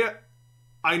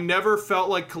I never felt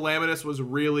like Calamitous was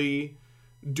really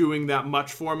doing that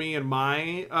much for me in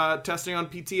my testing on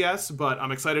PTS, but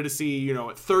I'm excited to see,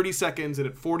 at 30 seconds and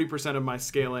at 40% of my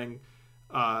scaling,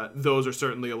 those are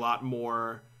certainly a lot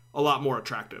more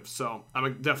attractive. So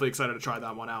I'm definitely excited to try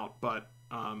that one out. But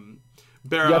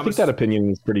Barra, I think that opinion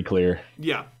is pretty clear.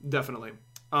 Yeah, definitely.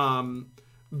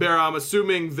 Barra, I'm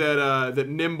assuming that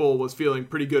Nimble was feeling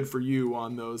pretty good for you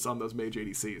on those mage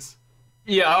ADCs.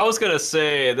 Yeah, I was gonna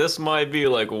say this might be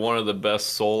one of the best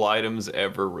soul items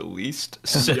ever released.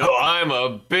 So I'm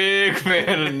a big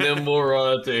fan of Nimble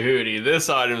Rod Tahuti. This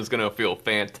item is gonna feel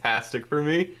fantastic for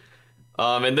me.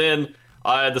 And then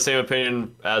I had the same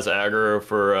opinion as Aggro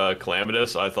for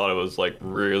Calamitous. I thought it was like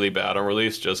really bad on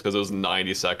release just because it was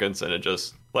 90 seconds and it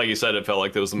just, like you said, it felt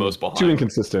like it was the most behind. Too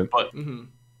inconsistent. But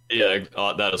yeah,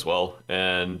 that as well.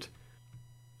 And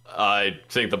I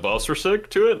think the buffs are sick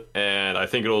to it, and I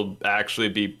think it'll actually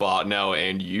be bought now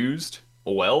and used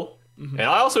well. And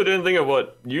I also didn't think of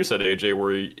what you said, AJ,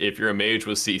 where if you're a mage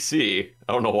with CC,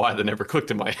 I don't know why that never clicked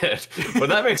in my head, but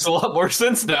that makes a lot more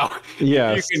sense now.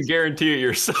 Yeah, you can guarantee it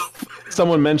yourself.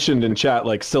 Someone mentioned in chat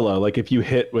like Scylla, like if you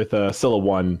hit with a Scylla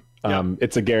 1,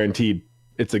 it's a guaranteed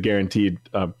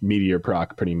meteor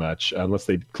proc pretty much, unless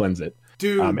they cleanse it.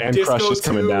 Dude, and Disco Crush is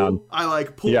coming 2, down. I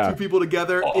like pull two people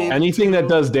together. Anything that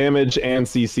does damage and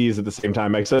CCs at the same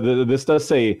time. Like I said, this does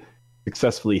say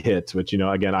successfully hit, which,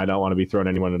 again, I don't want to be throwing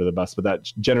anyone under the bus, but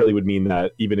that generally would mean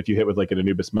that even if you hit with like an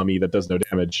Anubis Mummy that does no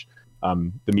damage,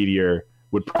 the meteor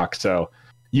would proc. So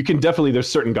you can definitely, there's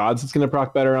certain gods it's going to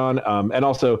proc better on. And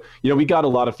also, we got a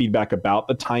lot of feedback about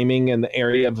the timing and the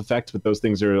area of effect, but those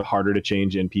things are harder to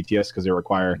change in PTS because they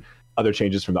require other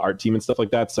changes from the art team and stuff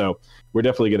like that. So we're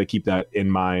definitely going to keep that in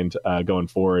mind going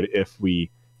forward if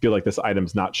we feel like this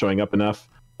item's not showing up enough,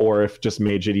 or if just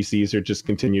mage ADCs are just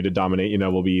continue to dominate,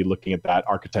 we'll be looking at that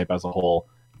archetype as a whole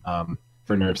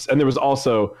for nerfs. And there was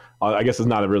also, I guess it's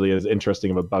not really as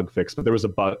interesting of a bug fix, but there was a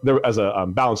bug, as a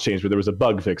balance change where there was a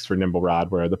bug fix for Nimble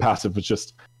Rod where the passive was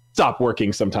just stop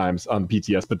working sometimes on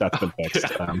PTS, but that's been fixed.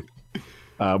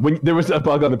 When there was a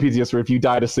bug on the PTS where if you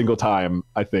died a single time,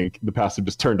 I think the passive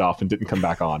just turned off and didn't come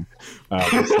back on.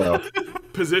 So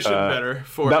position better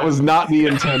for that was not the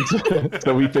intent,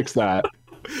 so we fixed that.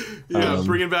 Yeah,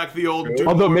 bringing back the old.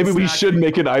 Although maybe we should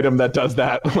make an item that does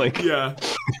that. Like,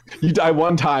 you die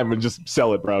one time and just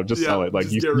sell it, bro. Just sell it.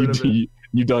 Like you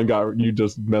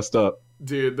just messed up.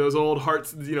 Dude, those old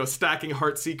hearts, stacking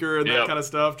Heartseeker and that kind of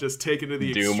stuff, just take it to the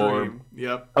extreme. More.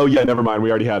 Yep. Oh yeah, never mind. We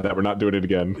already had that. We're not doing it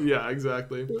again. Yeah,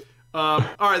 exactly. All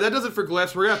right, that does it for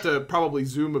glyphs. We're gonna have to probably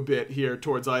zoom a bit here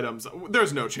towards items.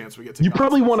 There's no chance we get to. You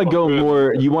probably want to go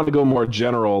more. You want to go more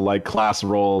general, like class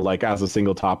role, like as a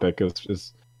single topic.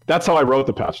 That's how I wrote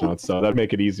the patch notes, so that'd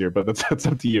make it easier. But that's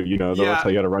up to you. That's how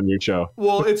you got to run your show.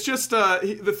 Well, it's just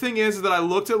the thing is that I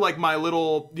looked at like my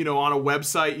little, on a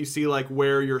website. You see like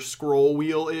where your scroll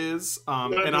wheel is,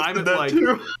 and I'm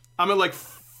at like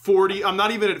 40. I'm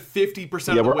not even at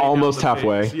 50%. Yeah, we're almost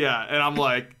halfway. Yeah, and I'm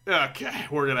like, okay,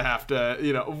 we're gonna have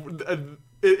to,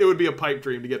 it would be a pipe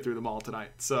dream to get through them all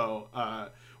tonight. So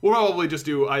we'll probably just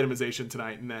do itemization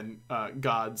tonight and then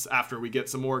gods after we get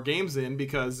some more games in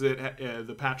because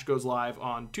the patch goes live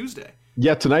on Tuesday.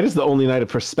 Yeah, tonight is the only night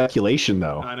for speculation,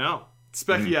 though. I know.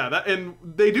 Yeah, and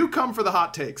they do come for the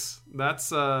hot takes. That's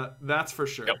for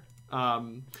sure. Yep. All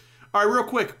right, real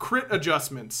quick, crit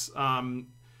adjustments.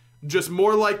 Just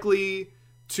more likely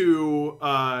to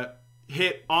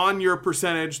hit on your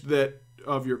percentage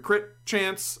of your crit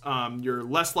chance. You're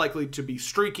less likely to be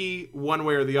streaky one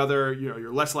way or the other.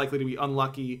 You're less likely to be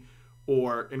unlucky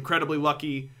or incredibly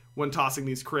lucky when tossing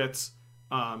these crits.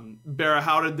 Barra,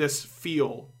 how did this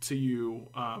feel to you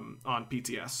on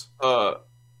PTS?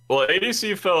 Well,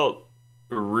 ADC felt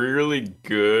really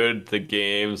good the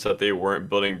games that they weren't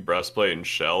building breastplate and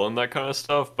shell and that kind of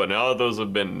stuff, but now that those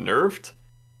have been nerfed,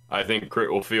 I think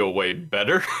crit will feel way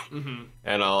better.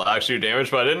 And I'll actually do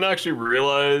damage, but I didn't actually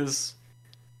realize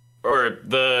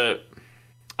I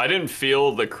didn't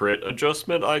feel the crit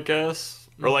adjustment, I guess.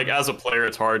 Or like as a player,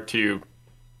 it's hard to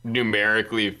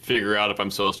numerically figure out if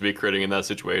I'm supposed to be critting in that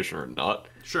situation or not.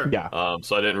 Sure. Yeah.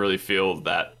 So I didn't really feel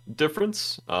that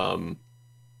difference. But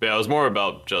yeah, it was more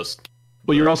about just.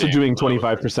 Well, you're also doing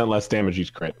 25% less damage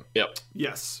each crit. Yep.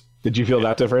 Yes. Did you feel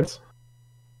that difference?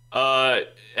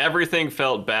 Everything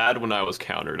felt bad when I was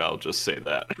countered. I'll just say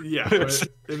that. Yeah, if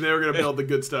they were going to build the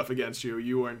good stuff against you,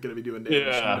 you weren't going to be doing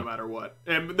damage no matter what.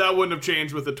 And that wouldn't have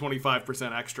changed with the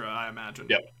 25% extra, I imagine.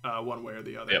 Yep. One way or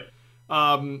the other. Yep.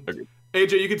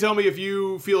 AJ, you can tell me if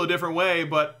you feel a different way,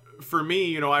 but for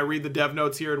me, I read the dev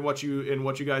notes here and what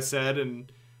you guys said,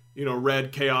 and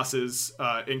read Chaos's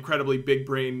incredibly big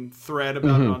brain thread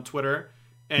about it on Twitter.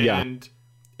 And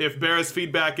if Barra's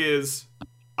feedback is,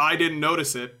 I didn't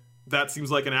notice it, that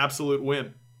seems like an absolute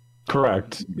win.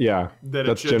 Correct. Yeah. That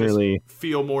that's it should generally just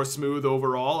feel more smooth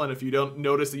overall, and if you don't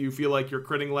notice that you feel like you're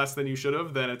critting less than you should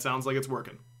have, then it sounds like it's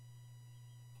working.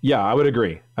 Yeah, I would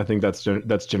agree. I think that's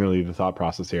generally the thought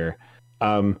process here.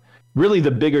 Really,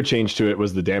 the bigger change to it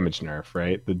was the damage nerf,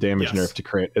 right? The damage nerf to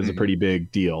crit is a pretty big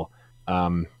deal.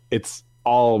 It's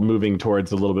all moving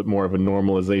towards a little bit more of a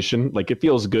normalization. Like, it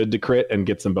feels good to crit and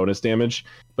get some bonus damage,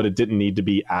 but it didn't need to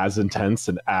be as intense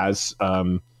and as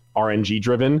RNG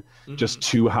driven. Just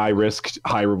too high risk,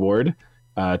 high reward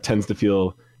tends to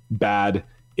feel bad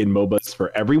in MOBAs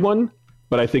for everyone.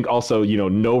 But I think also,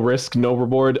 no risk, no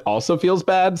reward also feels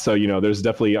bad. So, there's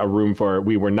definitely a room for,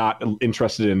 we were not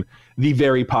interested in the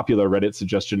very popular Reddit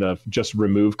suggestion of just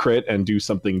remove crit and do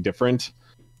something different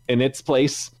in its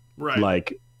place. Right.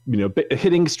 Like,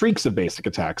 hitting streaks of basic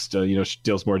attacks to,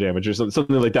 deals more damage or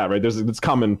something like that, right? There's this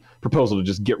common proposal to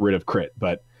just get rid of crit,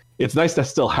 but it's nice to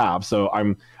still have. So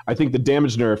I think the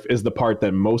damage nerf is the part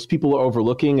that most people are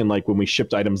overlooking. And like when we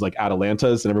shipped items like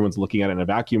Atalantas and everyone's looking at it in a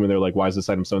vacuum and they're like, why is this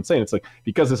item so insane? It's like,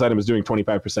 because this item is doing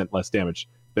 25% less damage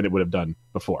than it would have done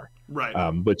before.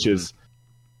 Right. Which is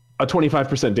a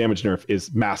 25% damage nerf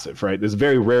is massive, right? There's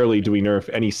very rarely do we nerf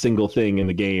any single thing in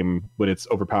the game when it's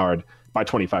overpowered by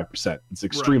 25%. It's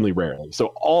extremely rarely.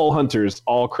 So all hunters,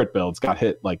 all crit builds got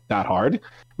hit like that hard,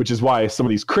 which is why some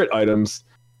of these crit items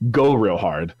go real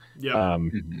hard. Yeah.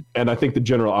 And I think the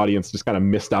general audience just kind of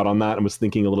missed out on that and was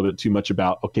thinking a little bit too much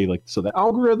about, okay, like, so the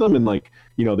algorithm and like,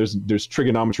 there's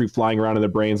trigonometry flying around in their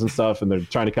brains and stuff, and they're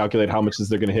trying to calculate how much is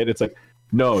they're going to hit. It's like,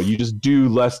 no, you just do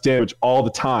less damage all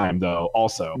the time though,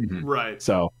 also. Right.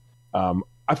 So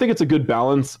I think it's a good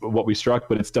balance of what we struck,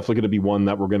 but it's definitely going to be one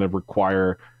that we're going to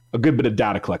require a good bit of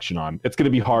data collection on. It's going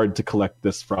to be hard to collect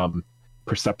this from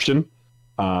perception.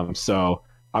 So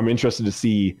I'm interested to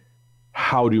see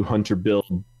how do hunter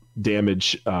build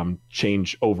damage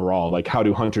change overall? Like how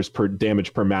do hunters per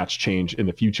damage per match change in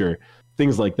the future?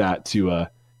 Things like that to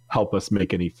help us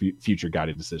make any future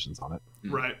guided decisions on it.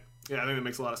 Right. Yeah, I think that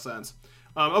makes a lot of sense.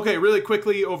 Okay, really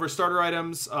quickly over starter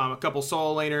items, a couple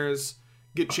solo laners,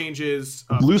 get changes.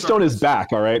 Bluestone is back,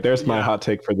 all right? There's my hot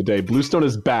take for the day. Bluestone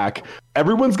is back.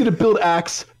 Everyone's going to build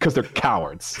Axe because they're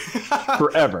cowards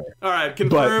forever. All right,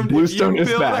 confirmed. But Bluestone you is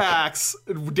build back. Axe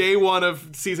day 1 of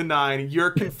Season 9.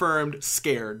 You're confirmed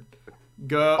scared.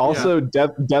 Go. Also,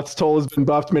 Death's Toll has been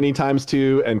buffed many times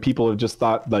too, and people have just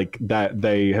thought like that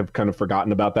they have kind of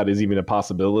forgotten about that as even a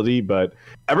possibility. But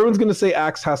everyone's going to say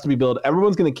Axe has to be built.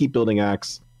 Everyone's going to keep building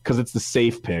Axe because it's the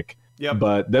safe pick. Yep.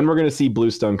 But then we're going to see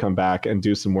Bluestone come back and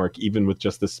do some work, even with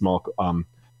just this small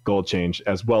gold change,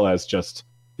 as well as just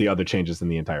the other changes in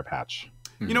the entire patch.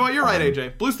 You know what? You're right,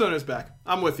 AJ. Bluestone is back.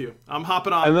 I'm with you. I'm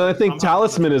hopping on. And then I think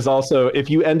Talisman is also, if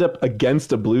you end up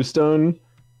against a Bluestone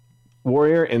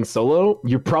warrior in solo,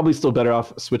 you're probably still better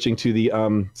off switching to the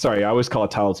sorry, I always call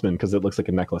it Talisman because it looks like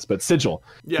a necklace, but Sigil.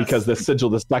 Yes. Because the Sigil,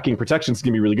 the stacking protection is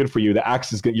going to be really good for you. The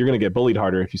Axe is you're going to get bullied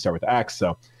harder if you start with the Axe.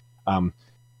 So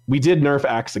we did nerf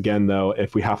Axe again, though.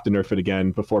 If we have to nerf it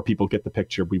again before people get the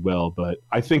picture, we will. But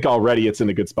I think already it's in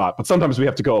a good spot. But sometimes we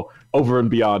have to go over and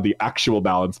beyond the actual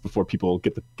balance before people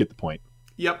get the point.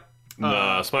 Yep.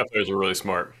 Smite players are really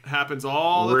smart. Happens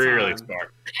all the time. Really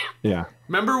smart. Yeah.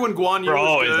 Remember when Guan Yu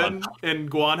was good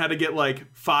and Guan had to get like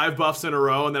 5 buffs in a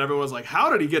row, and then everyone was like, "How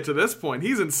did he get to this point?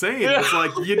 He's insane." Yeah. It's like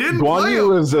you didn't play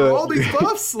him for all these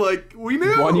buffs. Like we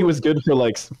knew. Guan Yu was good for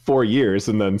like 4 years,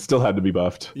 and then still had to be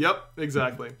buffed. Yep,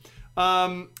 exactly.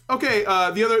 Okay.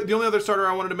 The only other starter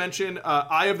I wanted to mention,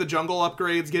 Eye of the Jungle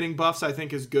upgrades getting buffs, I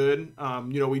think is good.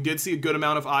 We did see a good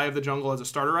amount of Eye of the Jungle as a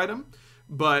starter item.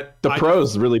 But the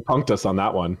pros really punked us on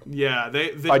that one. Yeah,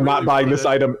 they by really not buying this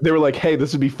item. They were like, "Hey,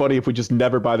 this would be funny if we just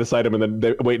never buy this item and then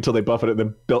they wait until they buff it and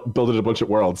then build it a bunch of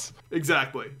worlds."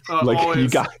 Exactly. Like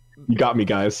always, you got me,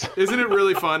 guys. Isn't it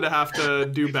really fun to have to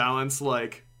do balance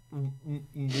like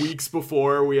weeks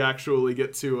before we actually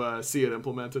get to see it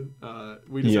implemented?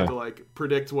 We just have to like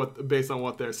predict what based on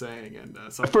what they're saying. And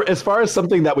as far as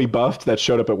something that we buffed that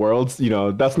showed up at Worlds,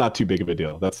 that's not too big of a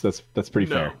deal. That's pretty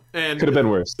fair. And could have been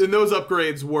worse. And those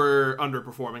upgrades were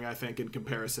underperforming, I think, in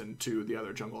comparison to the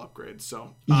other jungle upgrades.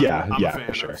 So I'm a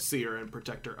fan of Seer and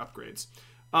Protector upgrades.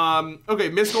 Okay,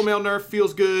 Mystical Mail nerf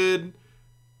feels good.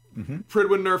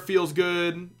 Pridwin nerf feels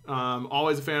good.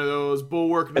 Always a fan of those.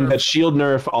 Bulwark nerf. And that shield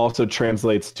nerf also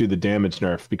translates to the damage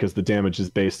nerf because the damage is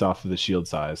based off of the shield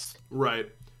size. Right.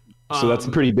 So that's a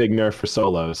pretty big nerf for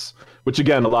solos, which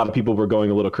again, a lot of people were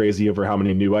going a little crazy over how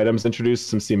many new items introduced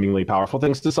some seemingly powerful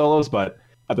things to solos, but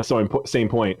at the same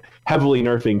point, heavily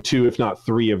nerfing 2, if not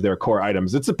 3 of their core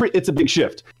items. It's a big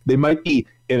shift. They might be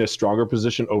in a stronger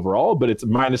position overall, but it's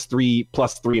 -3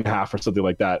 plus 3.5 or something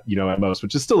like that, at most,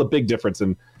 which is still a big difference.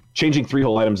 And changing 3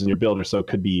 whole items in your build or so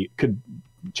could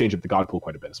change up the god pool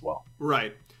quite a bit as well.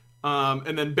 Right.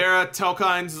 And then Barra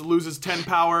Telkines loses 10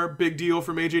 power. Big deal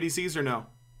for mage ADCs or no?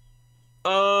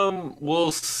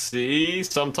 We'll see.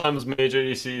 Sometimes mage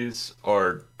ADCs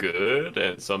are good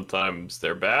and sometimes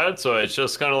they're bad. So it's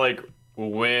just kind of like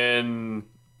when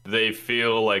they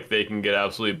feel like they can get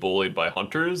absolutely bullied by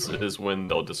hunters is when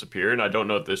they'll disappear. And I don't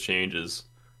know if this change is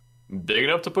big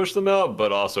enough to push them out,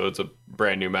 but also it's a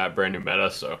brand new map, brand new meta.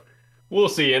 So we'll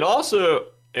see. And also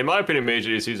in my opinion, Mage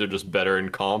ADCs are just better in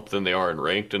comp than they are in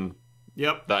ranked, and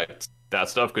Yep. that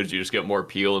stuff because you just get more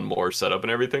peel and more setup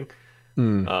and everything.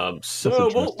 So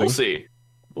we'll see.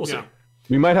 We'll see.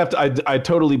 We might have to. I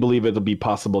totally believe it'll be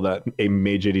possible that a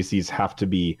Mage ADCs have to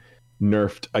be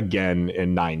nerfed again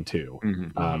in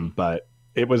 9-2. But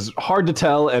it was hard to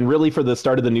tell, and really for the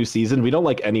start of the new season, we don't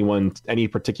like any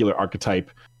particular archetype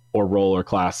or role or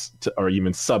class or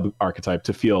even sub archetype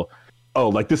to feel, oh,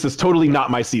 like this is totally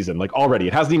not my season. Like already,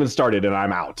 it hasn't even started and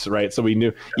I'm out, right? So we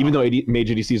knew, even though Mage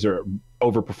ADCs are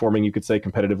overperforming, you could say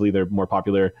competitively, they're more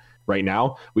popular right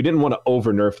now. We didn't want to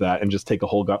over nerf that and just take a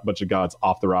whole bunch of gods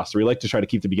off the roster. We like to try to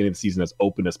keep the beginning of the season as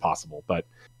open as possible. But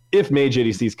if Mage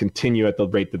ADCs continue at the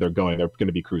rate that they're going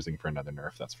to be cruising for another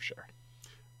nerf, that's for sure.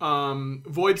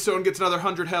 Voidstone gets another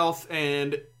 100 health,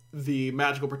 and the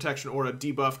magical protection aura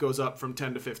debuff goes up from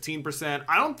 10 to 15%.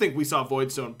 I don't think we saw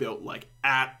Voidstone built like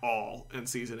at all in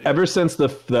season 8. Ever since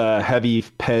the heavy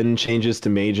pen changes to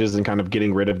mages and kind of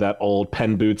getting rid of that old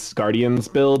pen boots guardians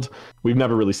build, we've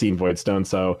never really seen Voidstone.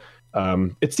 So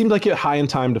it seemed like it high in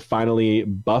time to finally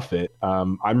buff it.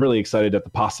 I'm really excited at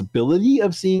the possibility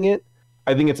of seeing it.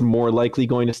 I think it's more likely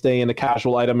going to stay in a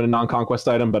casual item and a non-conquest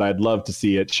item, but I'd love to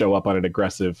see it show up on an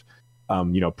aggressive,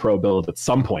 pro build at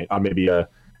some point on maybe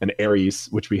an Ares,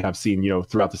 which we have seen,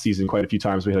 throughout the season quite a few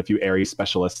times. We had a few Ares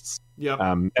specialists. Yep.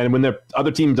 And when the other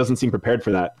team doesn't seem prepared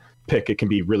for that pick, it can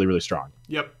be really, really strong.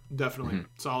 Yep, definitely.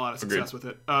 Saw a lot of success with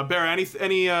it. Bear, any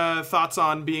thoughts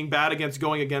on being bad against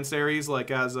going against Ares,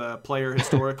 like as a player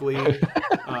historically?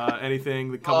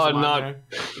 Anything that comes to mind there?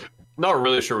 Not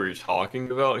really sure what you're talking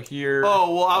about here.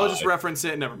 Oh, well, I was just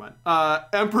referencing it. Never mind.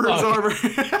 Emperor's Armor.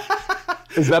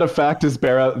 Is that a fact? Does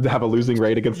Barra have a losing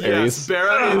rate against Ares? Yes,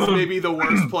 Barra is maybe the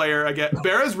worst player.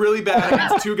 Barra's really bad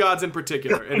against two gods in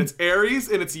particular, and it's Ares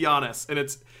and it's Giannis. And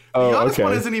it's Giannis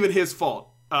one isn't even his fault.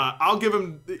 I'll give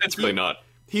him. It's really not.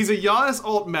 He's a Giannis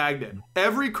ult magnet.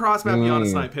 Every cross-map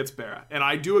Giannis snipe hits Barra, and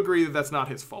I do agree that that's not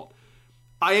his fault.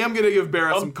 I am going to give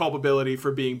Barra some culpability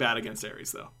for being bad against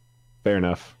Ares, though. Fair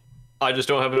enough. I just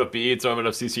don't have enough beads, don't have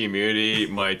enough CC immunity.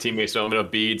 My teammates don't have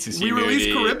enough beads, CC immunity. We released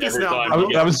Charybdis now,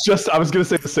 I was going to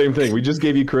say the same thing. We just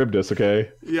gave you Charybdis,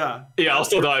 okay? Yeah. Yeah, I'll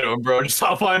still die to him, bro. Just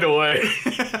I'll find a way.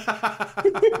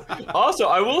 Also,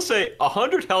 I will say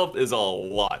 100 health is a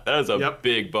lot. That is a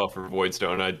big buff for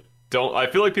Voidstone. I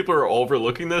feel like people are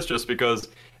overlooking this just because,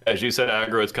 as you said,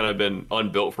 aggro has kind of been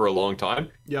unbuilt for a long time.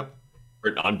 Yep.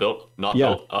 Or unbuilt, not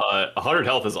built. 100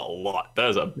 health is a lot. That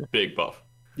is a big buff.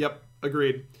 Yep,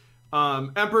 agreed.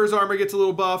 Emperor's Armor gets a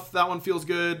little buff. That one feels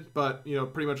good, but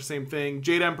pretty much the same thing.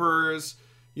 Jade Emperors,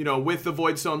 with the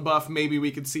Voidstone buff, maybe we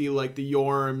could see like the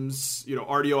Yorms.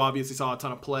 Artio obviously saw a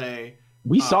ton of play.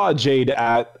 We saw Jade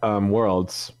at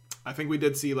Worlds. I think we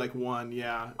did see like one,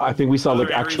 yeah. I think we saw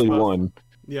Another actually Ares buff. one.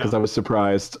 Yeah. Because I was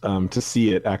surprised to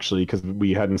see it actually, because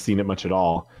we hadn't seen it much at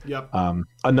all. Yep.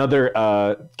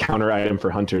 Another counter item for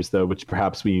hunters, though, which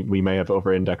perhaps we may have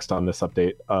over-indexed on this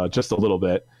update just a little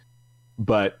bit,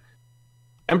 but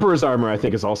Emperor's Armor, I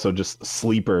think, is also just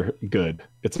sleeper good.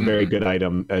 It's a very good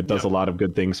item. It does a lot of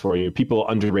good things for you. People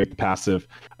underrate the passive,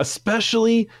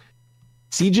 especially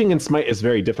sieging and Smite is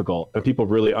very difficult, and people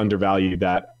really undervalue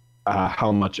that,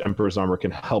 how much Emperor's Armor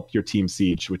can help your team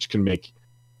siege, which can make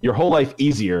your whole life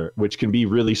easier, which can be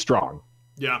really strong.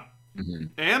 Yeah.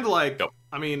 And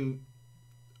I mean,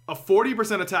 a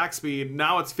 40% attack speed,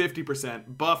 now it's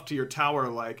 50% buff to your tower,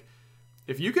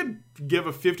 if you could give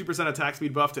a 50% attack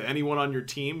speed buff to anyone on your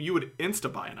team, you would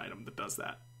insta-buy an item that does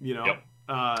that, Yep.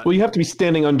 Well, you have to be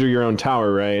standing under your own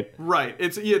tower, right? Right.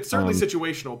 It's certainly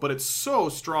situational, but it's so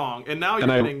strong. And now you're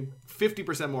getting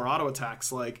 50% more auto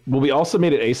attacks. Well, we also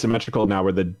made it asymmetrical now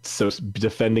where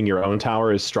defending your own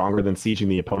tower is stronger than sieging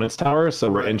the opponent's tower.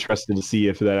 So we're interested to see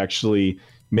if that actually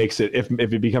makes it, if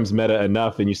it becomes meta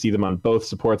enough and you see them on both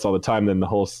supports all the time, then the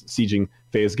whole sieging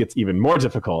phase gets even more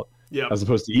difficult. Yeah. As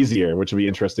opposed to easier, which will be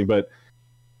interesting. But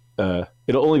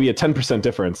it'll only be a 10%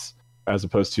 difference as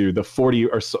opposed to the 40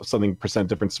 or something percent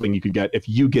difference swing you could get if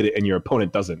you get it and your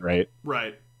opponent doesn't, right?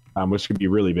 Right. Which could be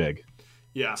really big.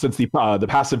 Yeah. Since the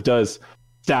passive does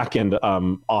stack and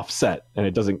offset, and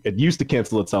it used to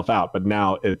cancel itself out, but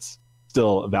now it's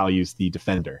still values the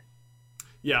defender.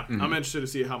 Yeah, I'm interested to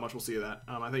see how much we'll see of that.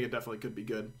 I think it definitely could be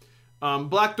good.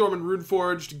 Black Dorman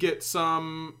Runeforged get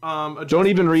some adjustments. Don't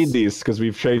even read these because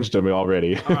we've changed them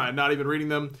already. All right, not even reading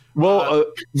them. Well,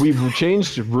 we've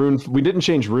changed We didn't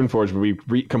change Runeforged,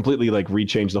 but we completely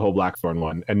rechanged the whole Blackthorn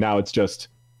one, and now it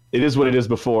is what it is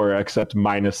before, except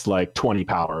minus 20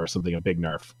 power or something, a big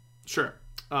nerf. Sure.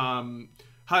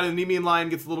 Hydonemian line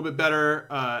gets a little bit better,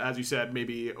 as you said,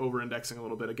 maybe over-indexing a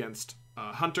little bit against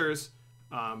hunters,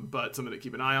 but something to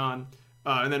keep an eye on.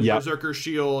 And then Yep. Berserker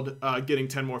Shield, getting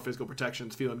 10 more physical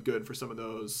protections, feeling good for some of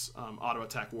those auto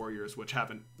attack warriors, which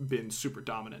haven't been super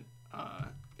dominant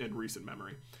in recent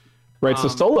memory. Right, so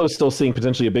Solo is still seeing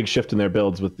potentially a big shift in their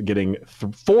builds with getting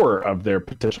 4 of their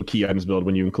potential key items build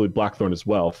when you include Blackthorn as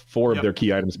well. 4 of their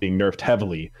key items being nerfed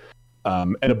heavily.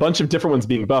 And a bunch of different ones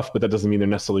being buffed, but that doesn't mean they're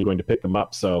necessarily going to pick them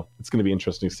up. So it's going to be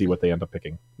interesting to see what they end up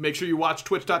picking. Make sure you watch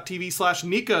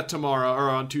twitch.tv/Nika tomorrow or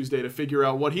on Tuesday to figure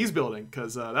out what he's building,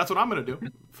 because that's what I'm going to do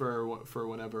for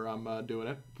whenever I'm doing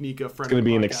it. Nika, friend. It's going to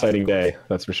be an exciting day,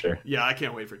 that's for sure. Yeah, I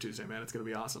can't wait for Tuesday, man. It's going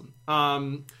to be awesome.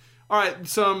 All right,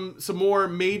 some more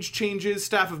mage changes.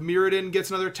 Staff of Mirrodin gets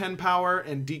another 10 power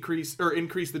and increase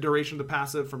the duration of the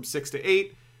passive from 6 to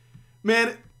 8.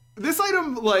 Man, this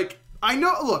item, like, I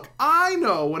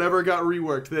know whenever it got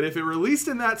reworked that if it released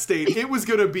in that state, it was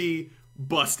going to be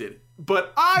busted.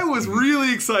 But I was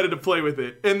really excited to play with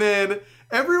it. And then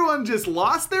everyone just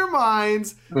lost their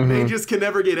minds. They just can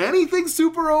never get anything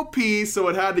super OP, so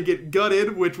it had to get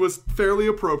gutted, which was fairly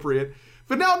appropriate.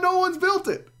 But now no one's built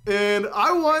it. And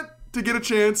I want to get a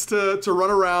chance to run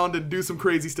around and do some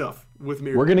crazy stuff with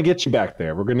Mirrodin. We're going to get you back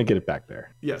there. We're going to get it back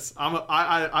there. Yes,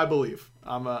 I believe.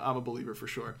 I'm a believer for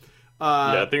sure.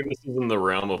 Yeah, I think this is in the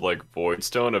realm of like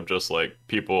Voidstone, of just like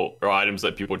people or items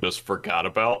that people just forgot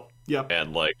about. Yep.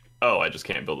 And like, oh, I just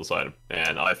can't build this item.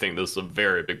 And I think this is a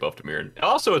very big buff to Mirrodin.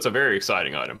 Also, it's a very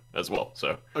exciting item as well.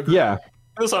 So Agreed. Yeah.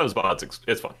 This item's bots,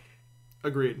 it's fun.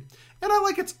 Agreed. And I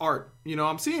like its art. You know,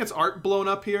 I'm seeing its art blown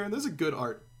up here. There's a good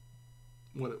art.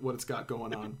 What it's got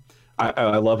going on.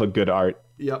 I love a good art.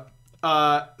 Yep.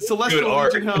 Celestial Good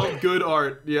art. Legion Helm, good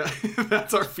art. Yeah,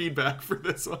 that's our feedback for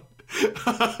this one.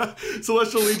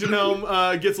 Celestial Legion Helm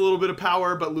gets a little bit of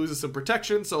power but loses some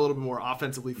protection, so a little bit more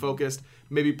offensively focused.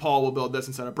 Maybe Paul will build this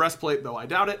instead of breastplate, though I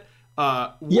doubt it.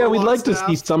 Yeah, we'd like to Staff.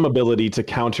 see some ability to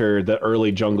counter the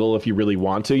early jungle if you really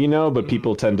want to, but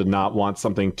people tend to not want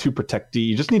something too protecty.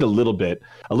 You just need a little bit.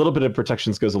 A little bit of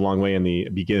protections goes a long way in the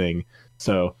beginning.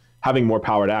 So having more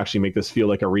power to actually make this feel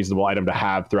like a reasonable item to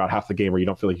have throughout half the game where you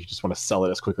don't feel like you just want to sell it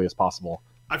as quickly as possible.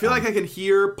 I feel like I can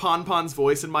hear Ponpon's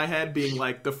voice in my head being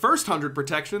like, the first 100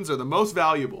 protections are the most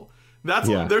valuable.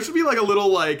 There should be like a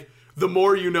little like the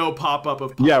more you know pop up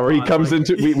of Ponpon. Yeah, where he comes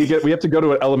into we have to go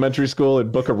to an elementary school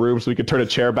and book a room so we could turn a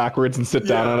chair backwards and sit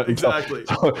down on it and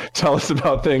tell us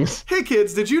about things. Hey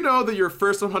kids, did you know that your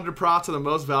first 100 procs are the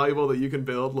most valuable that you can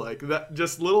build? Like that,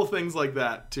 just little things like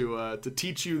that to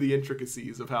teach you the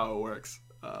intricacies of how it works.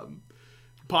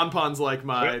 Ponpon's like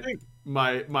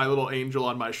my little angel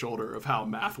on my shoulder of how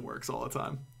math works all the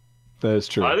time. That is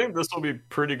true. I think this will be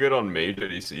pretty good on mage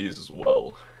ADCs as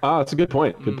well. Ah, that's a good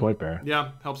point. Good point, Bear. Yeah,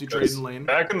 helps you trade in lane.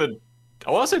 Back in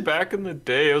the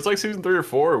day, it was like season 3 or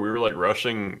 4, we were like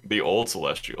rushing the old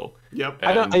Celestial. Yep.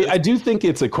 I do think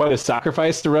it's quite a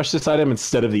sacrifice to rush this item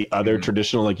instead of the other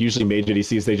traditional, like usually mage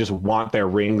ADCs, they just want their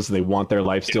rings, they want their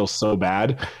lifesteal so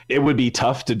bad. It would be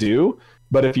tough to do.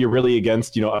 But if you're really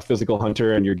against, a physical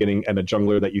hunter and you're getting a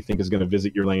jungler that you think is going to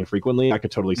visit your lane frequently, I could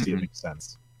totally see it makes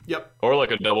sense. Yep. Or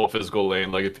like a double physical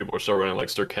lane, like if people start running like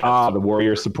Sturkats. The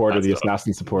warrior support or the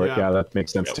assassin support. Yeah, that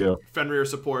makes sense too. Fenrir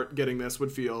support getting this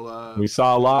would feel... we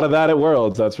saw a lot of that at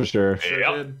Worlds, that's for sure.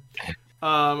 Sure did.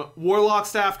 Warlock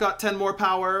staff got 10 more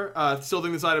power. Still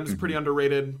think this item is pretty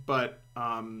underrated, but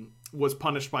was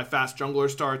punished by fast jungler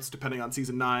starts depending on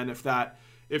Season 9.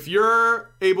 If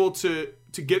you're able to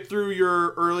get through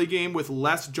your early game with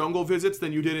less jungle visits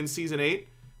than you did in Season 8,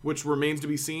 which remains to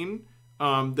be seen,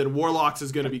 then Warlocks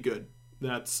is going to be good.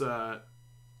 That's,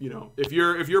 if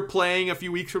you're playing a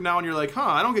few weeks from now and you're like,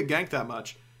 I don't get ganked that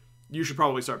much, you should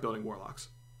probably start building Warlocks.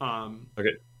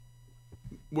 Okay.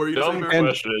 Were you Dumb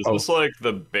question, is this like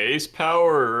the base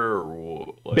power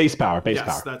or like... Base power.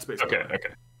 Yes, that's base power. Okay.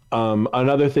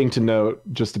 Another thing to note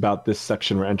just about this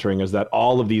section we're entering is that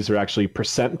all of these are actually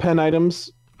percent pen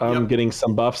items getting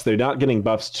some buffs. They're not getting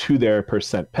buffs to their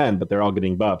percent pen, but they're all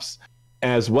getting buffs.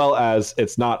 As well as,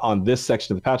 it's not on this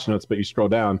section of the patch notes, but you scroll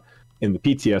down in the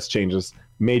PTS changes,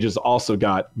 mages also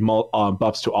got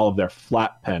buffs to all of their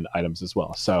flat pen items as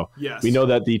well. So we know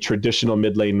that the traditional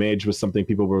mid lane mage was something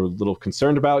people were a little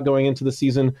concerned about going into the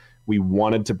season. We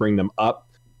wanted to bring them up.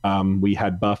 We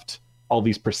had buffed all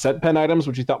these percent pen items,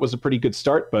 which we thought was a pretty good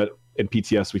start, but in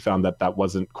PTS we found that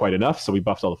wasn't quite enough, so we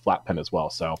buffed all the flat pen as well.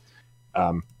 So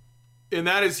and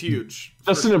that is huge.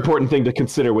 That's an important thing to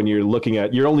consider when you're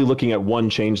only looking at one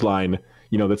change line,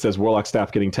 that says Warlock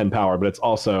staff getting 10 power, but it's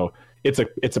also it's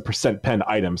a percent pen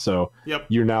item, so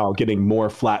you're now getting more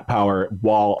flat power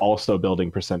while also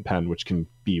building percent pen, which can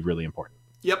be really important.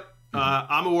 Yep.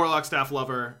 I'm a Warlock staff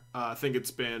lover. I think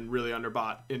it's been really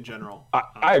underbought in general.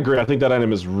 I agree. I think that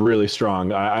item is really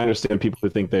strong. I understand people who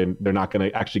think they're not going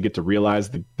to actually get to realize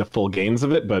the full gains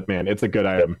of it, but man, it's a good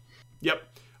item. Yep.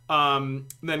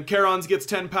 Then Charon's gets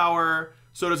 10 power.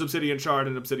 So does Obsidian Shard,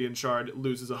 and Obsidian Shard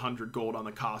loses 100 gold on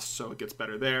the cost, so it gets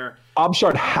better there. Ob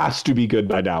Shard has to be good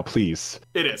by now, please.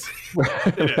 It is.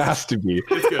 It has to be.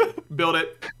 It's good. Build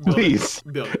it. Please.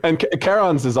 Build it. And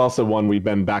Charon's is also one we've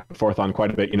been back and forth on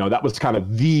quite a bit. That was kind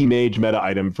of the mage meta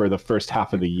item for the first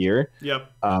half of the year.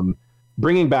 Yep.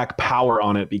 Bringing back power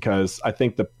on it, because I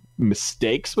think the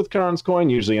mistakes with Charon's coin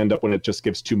usually end up when it just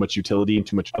gives too much utility and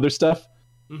too much other stuff.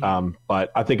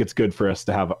 But I think it's good for us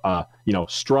to have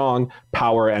strong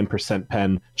power and percent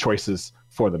pen choices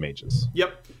for the mages.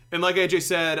 Yep. And like AJ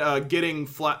said, getting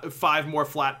 5 more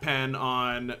flat pen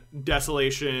on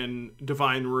Desolation,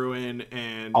 Divine Ruin,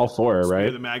 and all 4,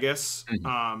 right? The Magus.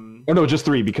 No, just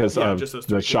 3 because just those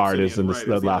 3. The shard is in right,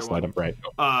 the last item, right?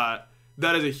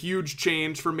 That is a huge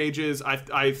change for mages.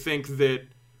 I think that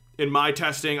in my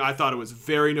testing, I thought it was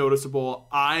very noticeable.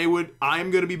 I'm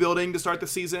going to be building to start the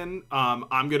season.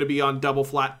 I'm going to be on double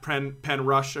flat pen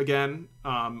rush again.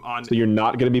 So you're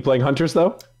not going to be playing hunters,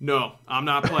 though? No, I'm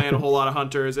not playing a whole lot of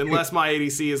hunters unless my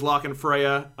ADC is Locke and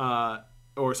Freya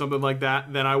or something like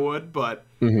that. Then I would, but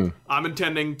I'm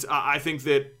intending. I think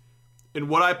that in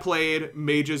what I played,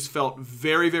 mages felt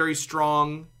very, very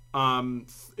strong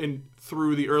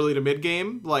through the early to mid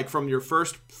game, like from your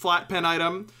first flat pen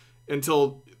item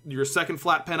until your second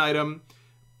flat pen item.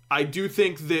 I do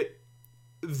think that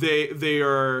they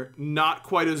are not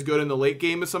quite as good in the late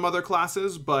game as some other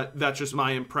classes, but that's just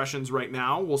my impressions right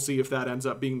now. We'll see if that ends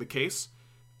up being the case.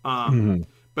 But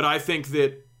I think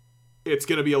that it's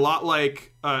going to be a lot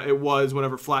like it was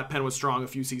whenever flat pen was strong a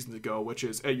few seasons ago, which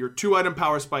is at your 2-item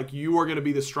power spike, you are going to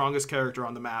be the strongest character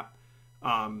on the map.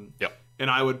 And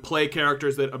I would play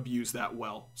characters that abuse that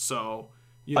well. So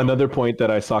another point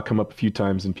that I saw come up a few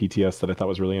times in PTS that I thought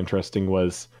was really interesting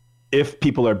was if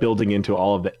people are building into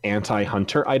all of the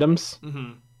anti-hunter items,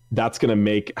 that's going to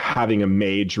make having a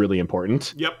mage really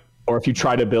important. Yep. Or if you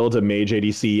try to build a mage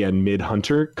ADC and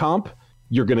mid-hunter comp,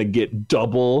 you're going to get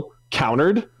double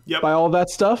countered by all that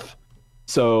stuff.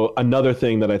 So another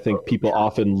thing that I think people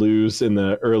often lose in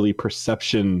the early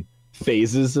perception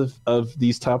phases of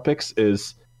these topics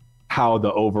is how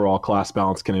the overall class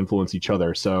balance can influence each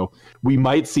other. So we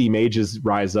might see mages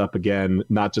rise up again,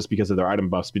 not just because of their item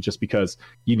buffs, but just because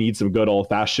you need some good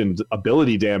old-fashioned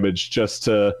ability damage just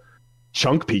to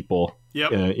chunk people.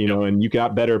 And you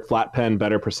got better flat pen,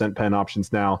 better percent pen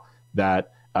options now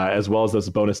that, as well as those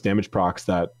bonus damage procs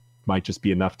that might just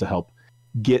be enough to help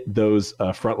get those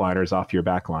frontliners off your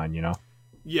backline,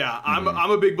 Yeah, I'm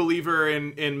a big believer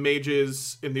in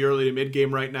mages in the early to mid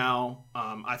game right now.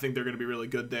 I think they're going to be really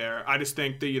good there. I just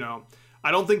think that,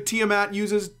 I don't think Tiamat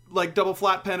uses like double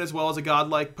flat pen as well as a god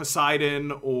like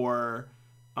Poseidon or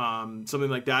something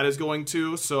like that is going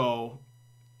to. So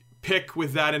pick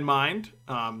with that in mind.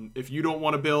 If you don't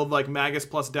want to build like Magus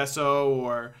plus Deso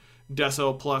or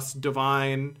Deso plus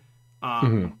Divine,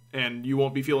 and you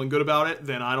won't be feeling good about it,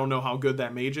 then I don't know how good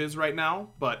that mage is right now.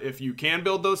 But if you can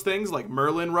build those things, like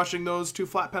Merlin rushing those 2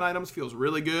 flat pen items feels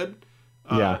really good.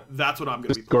 That's what I'm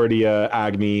going to be playing. Discordia,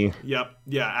 Agni. Yep.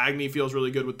 Yeah, Agni feels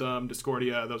really good with them.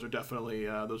 Discordia, those are definitely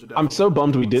I'm so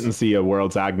bummed we didn't see a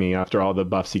World's Agni after all the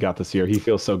buffs he got this year. He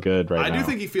feels so good now. I do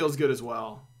think he feels good as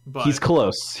well. But he's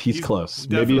close. He's close.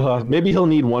 Maybe he'll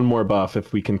need one more buff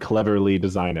if we can cleverly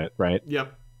design it, right?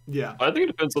 Yep. Yeah. I think it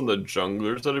depends on the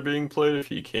junglers that are being played, if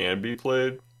he can be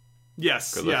played.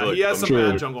 Yes. Yeah, he has some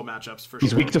bad jungle matchups for sure.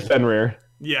 He's weak to Fenrir.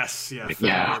 Yes.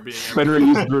 Yeah. Fenrir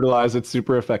used Brutalize. It's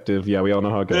super effective. Yeah, we all know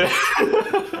how it goes.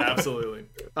 Absolutely.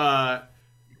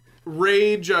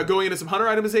 Rage, going into some hunter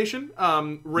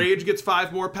itemization. Rage gets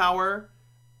 5 more power.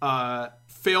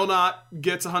 Failnot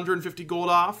gets 150 gold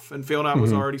off, and Failnot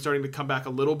was already starting to come back a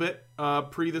little bit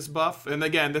pre this buff. And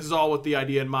again, this is all with the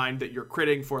idea in mind that you're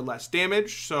critting for less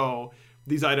damage, so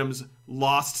these items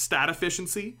lost stat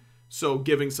efficiency, so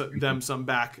giving them some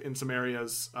back in some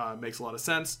areas makes a lot of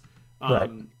sense.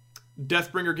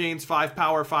 Deathbringer gains 5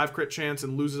 power, 5 crit chance,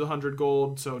 and loses 100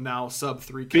 gold, so now sub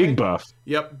 3k. Big buff.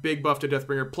 Yep, big buff to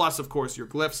Deathbringer, plus, of course, your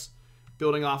glyphs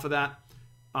building off of that.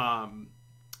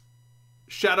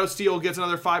 Shadow Steel gets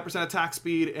another 5% attack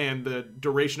speed, and the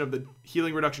duration of the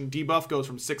healing reduction debuff goes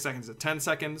from 6 seconds to 10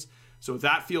 seconds. So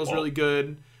that feels really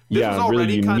good. This was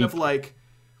already really kind of like...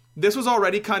 This was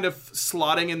already kind of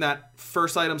slotting in that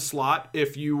first item slot.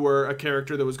 If you were a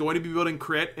character that was going to be building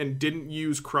crit and didn't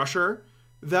use Crusher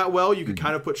that well, you could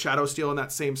kind of put Shadow Steel in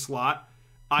that same slot.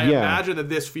 I imagine that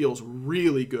this feels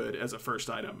really good as a first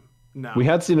item. No. We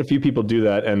had seen a few people do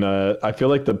that, and I feel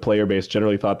like the player base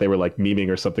generally thought they were like memeing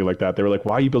or something like that. They were like,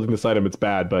 "Why are you building this item? It's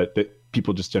bad." But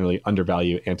people just generally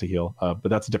undervalue anti-heal. But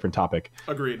that's a different topic.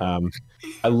 Agreed.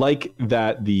 I like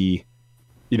that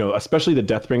especially the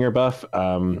Deathbringer buff.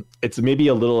 It's maybe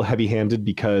a little heavy-handed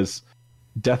because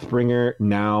Deathbringer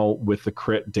now with the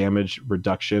crit damage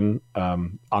reduction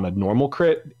on a normal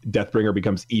crit, Deathbringer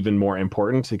becomes even more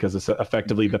important because it's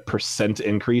effectively the percent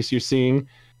increase you're seeing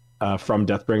from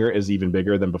Deathbringer is even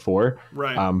bigger than before.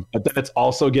 Right. But then it's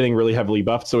also getting really heavily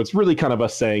buffed. So it's really kind of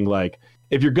us saying, like,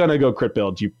 if you're going to go crit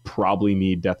build, you probably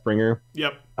need Deathbringer.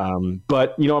 Yep.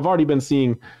 But, I've already been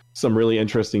seeing some really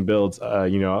interesting builds. I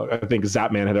think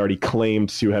Zapman had already claimed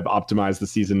to have optimized the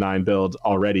Season 9 build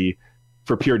already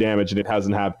for pure damage, and it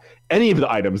hasn't had any of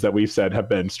the items that we've said have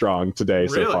been strong today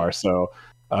so far. So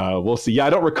we'll see. Yeah, I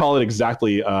don't recall it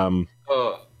exactly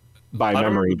by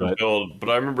memory, but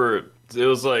I remember it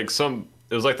was like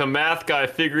the math guy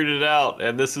figured it out,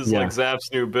 and this is like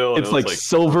Zap's new build. It's like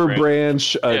Silver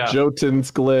Branch,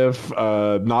 Jotun's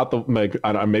Glyph, not the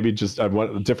I don't know, maybe just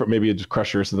different, maybe just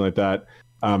Crusher or something like that.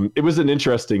 It was an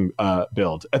interesting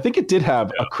build. I think it did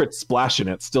have a crit splash in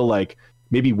it, still like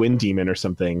maybe Wind Demon or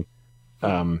something.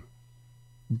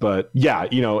 But yeah,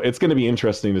 it's going to be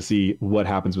interesting to see what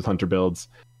happens with Hunter builds.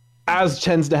 As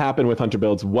tends to happen with Hunter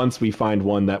builds, once we find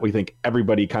one that we think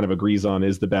everybody kind of agrees on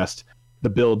is the best, the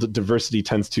build diversity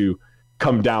tends to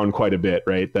come down quite a bit,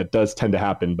 right? That does tend to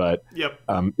happen, but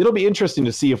it'll be interesting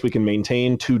to see if we can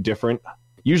maintain two different.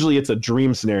 Usually it's a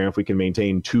dream scenario if we can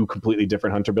maintain two completely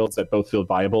different Hunter builds that both feel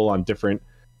viable on different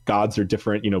gods or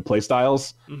different, play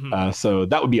styles. So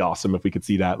that would be awesome if we could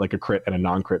see that, like a crit and a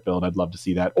non-crit build. I'd love to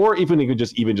see that. Or even we could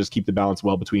just keep the balance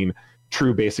well between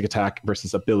true basic attack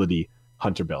versus ability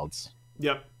Hunter builds.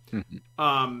 Yep.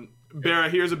 Barra,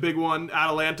 here's a big one.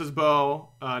 Atalanta's bow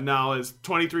now is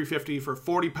 2350 for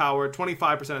 40 power,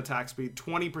 25% attack speed,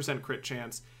 20% crit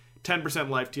chance, 10%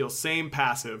 life deal, same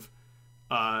passive.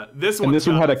 This one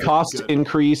had a cost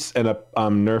increase and a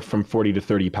nerf from 40 to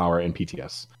 30 power in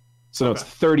PTS. So now it's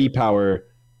 30 power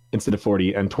instead of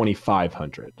 40 and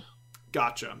 2500.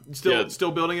 Gotcha.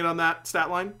 Still building it on that stat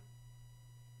line?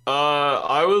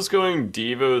 I was going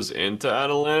Devos into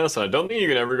Atalantis. I don't think you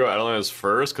can ever go Atalantis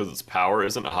first because its power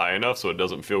isn't high enough, so it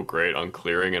doesn't feel great on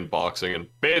clearing and boxing and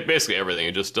basically everything.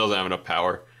 It just doesn't have enough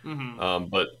power.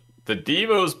 But the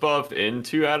Devos buff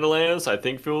into Atalantis, I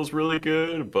think, feels really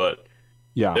good. But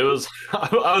it was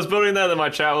I was building that, and my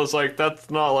chat was like, "That's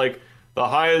not like the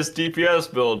highest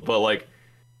DPS build," but like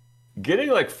getting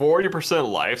like 40%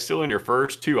 lifesteal in your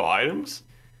first two items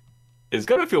is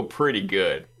gonna feel pretty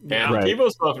good. And Devo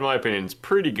stuff, in my opinion, is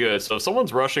pretty good. So if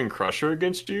someone's rushing Crusher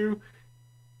against you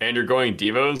and you're going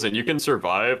Devos and you can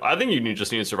survive, I think you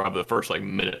just need to survive the first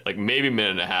minute, maybe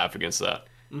minute and a half against that.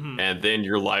 And then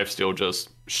your lifesteal just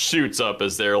shoots up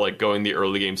as they're going the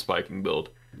early game spiking build.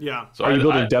 Yeah. So are you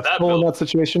building Death Toll in that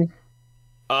situation?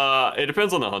 It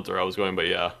depends on the Hunter I was going, but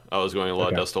yeah, I was going a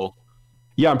lot of Death Toll.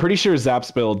 Yeah, I'm pretty sure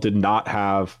Zap's build did not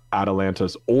have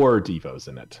Atalantas or Devos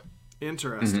in it.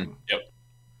 Interesting. Yep.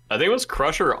 I think it was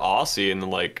Crusher Aussie and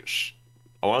then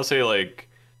I want to say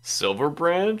Silver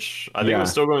Branch. I think it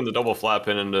was still going the double flat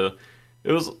pin into.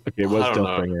 It was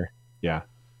Deathbringer. Yeah.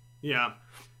 Yeah.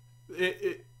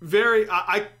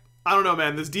 I don't know,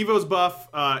 man. This Devos buff,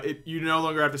 you no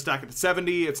longer have to stack it to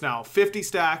 70. It's now 50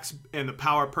 stacks, and the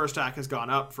power per stack has gone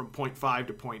up from 0.5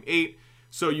 to 0.8.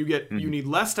 So you need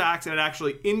less stacks, and it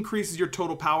actually increases your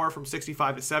total power from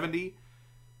 65 to 70.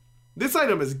 This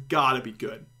item has got to be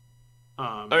good.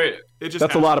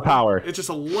 That's a lot of power. It's just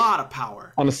a lot of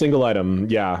power on a single item,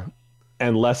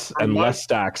 and less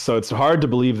stacks. So it's hard to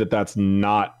believe that that's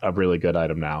not a really good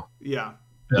item now. Yeah.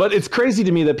 But it's crazy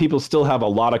to me that people still have a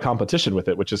lot of competition with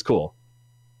it, which is cool.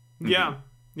 Yeah.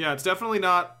 Yeah, it's definitely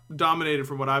not dominated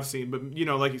from what I've seen. But,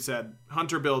 like you said,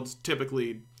 Hunter builds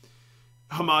typically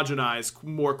homogenize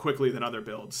more quickly than other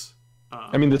builds.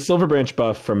 The Silver Branch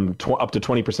buff from up to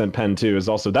 20% pen, too, is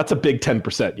also... That's a big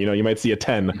 10%. You might see a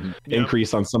 10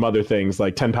 increase on some other things,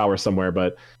 like 10 power somewhere,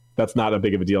 but that's not a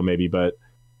big of a deal, maybe. But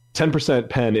 10%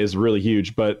 pen is really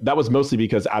huge. But that was mostly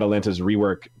because Atalanta's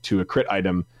rework to a crit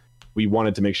item... We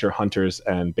wanted to make sure Hunters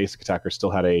and basic attackers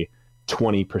still had a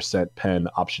 20% pen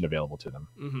option available to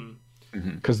them.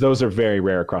 Because those are very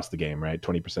rare across the game, right?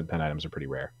 20% pen items are pretty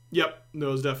rare. Yep,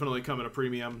 those definitely come at a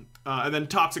premium. And then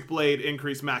Toxic Blade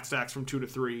increased max stacks from 2 to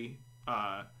 3.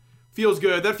 Feels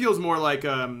good. That feels more like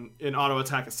an auto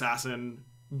attack assassin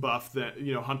buff that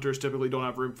Hunters typically don't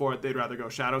have room for it. They'd rather go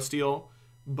Shadow Steel.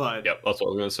 But that's what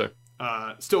I was gonna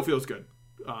say. Still feels good.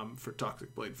 for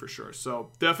Toxic Blade for sure.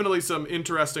 So definitely some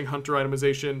interesting Hunter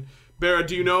itemization. Barra,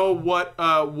 do you know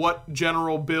what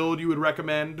general build you would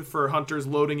recommend for Hunters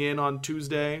loading in on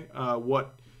Tuesday?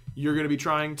 What you're going to be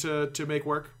trying to make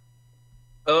work?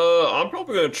 I'm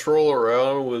probably gonna troll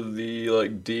around with the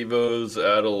Devos,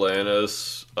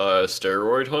 Atalantis,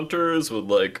 steroid hunters with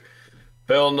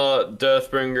Failnut,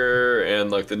 Deathbringer,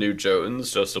 and the new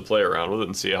Jotuns just to play around with it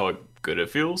and see how good it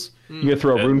feels. You gonna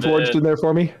throw Runeforged in there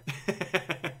for me?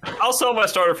 I'll sell my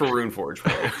starter for Runeforge for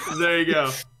you. There you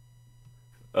go.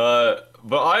 But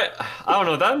I don't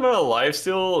know, that amount of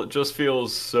lifesteal just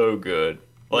feels so good.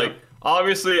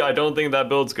 Obviously, I don't think that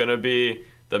build's gonna be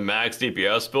the max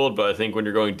DPS build, but I think when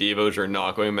you're going Devos, you're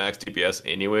not going max DPS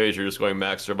anyways, you're just going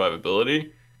max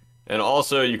survivability. And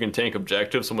also, you can tank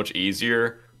objectives so much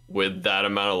easier with that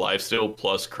amount of lifesteal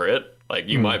plus crit.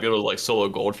 You might be able to solo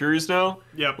Gold Furies now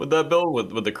with that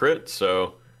build, with the crit.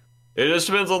 So it just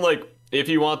depends on if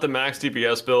you want the max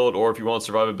DPS build or if you want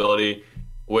survivability,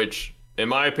 which in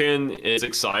my opinion is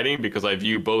exciting because I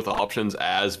view both options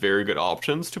as very good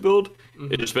options to build.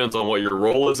 It just depends on what your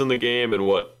role is in the game and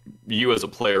what you as a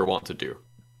player want to do.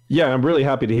 Yeah, I'm really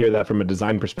happy to hear that from a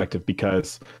design perspective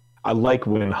because I like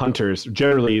when hunters,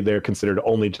 generally they're considered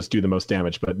only just do the most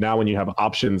damage, but now when you have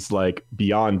options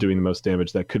beyond doing the most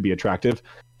damage that could be attractive,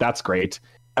 that's great.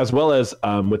 As well as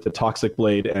with the Toxic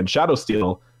Blade and Shadow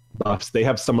Steel buffs, they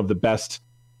have some of the best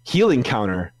healing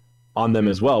counter on them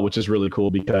as well, which is really cool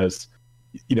because,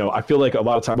 I feel like a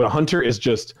lot of time when a hunter is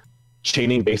just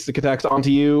chaining basic attacks onto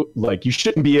you, you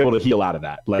shouldn't be able to heal out of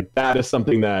that. That is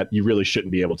something that you really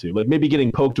shouldn't be able to. Maybe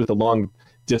getting poked with a long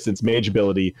distance mage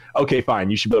ability, okay, fine,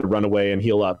 you should be able to run away and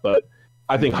heal up, but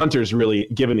I think hunters, really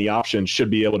given the option, should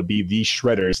be able to be the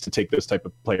shredders to take those type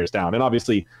of players down. And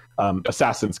obviously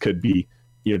assassins could be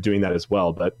doing that as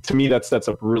well, but to me that's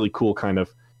a really cool kind of,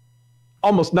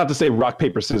 almost not to say rock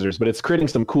paper scissors, but it's creating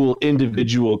some cool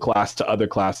individual class to other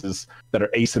classes that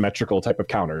are asymmetrical type of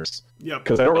counters. Yeah,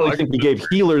 because I don't really think we gave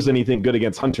healers anything good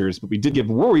against hunters, but we did give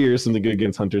warriors something good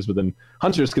against hunters, but then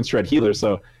hunters can shred healers.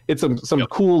 So it's some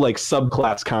cool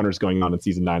subclass counters going on in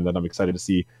season 9 that I'm excited to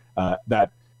see.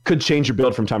 That could change your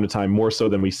build from time to time more so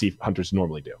than we see hunters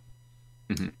normally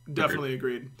do. Definitely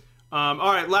agreed. All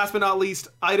right, last but not least,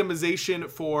 itemization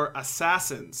for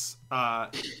assassins.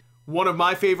 One of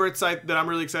my favorites that I'm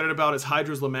really excited about is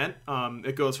Hydra's Lament.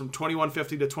 It goes from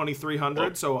 2150 to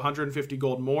 2300, so 150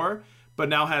 gold more, but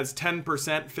now has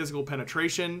 10% physical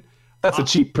penetration. That's a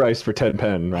cheap price for 10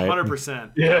 pen, right?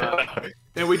 100%. Yeah.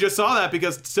 And we just saw that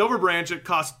because Silver Branch, it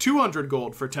costs 200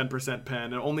 gold for 10%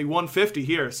 pen and only 150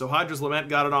 here. So Hydra's Lament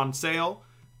got it on sale.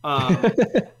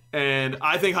 And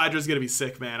I think Hydra's going to be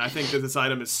sick, man. I think that this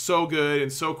item is so good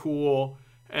and so cool.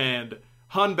 And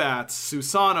Hunbats,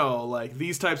 Susano,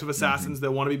 these types of assassins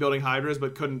that want to be building Hydras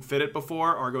but couldn't fit it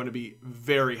before are going to be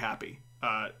very happy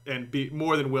and be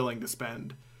more than willing to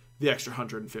spend the extra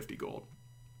 150 gold.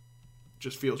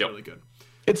 Just feels really good.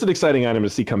 It's an exciting item to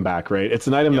see come back, right? It's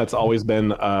an item that's always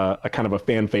been a kind of a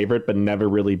fan favorite, but never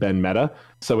really been meta.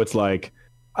 So it's I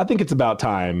think it's about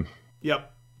time.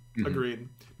 Yep, agreed.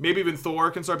 Maybe even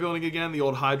Thor can start building again. The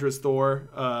old Hydra's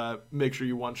Thor. Make sure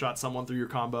you one-shot someone through your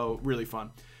combo. Really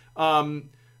fun.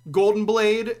 Golden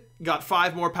Blade got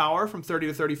 5 more power from 30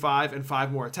 to 35 and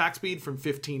 5 more attack speed from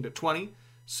 15 to 20.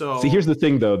 So see, here's the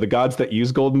thing though, the gods that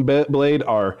use Golden Blade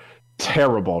are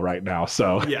terrible right now,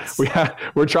 so yes,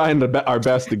 we're trying our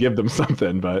best to give them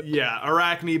something, but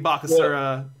Arachne,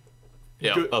 Bakasura,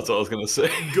 that's what I was gonna say.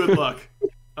 Good luck.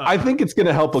 I think it's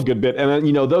gonna help a good bit,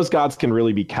 and those gods can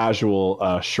really be casual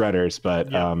shredders, but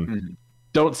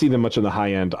don't see them much on the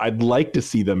high end. I'd like to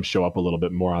see them show up a little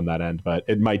bit more on that end, but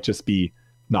it might just be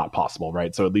not possible,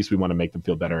 right? So at least we want to make them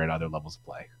feel better at other levels of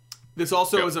play. This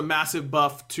also is a massive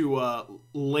buff to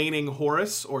laning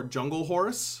Horus or jungle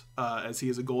Horus, as he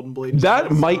is a Golden Blade.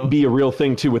 That might be a real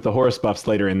thing too with the Horus buffs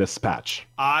later in this patch.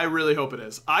 I really hope it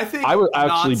is. I think I would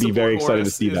actually be very excited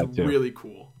to see that too. Really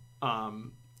cool.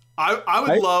 I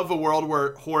would love a world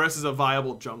where Horus is a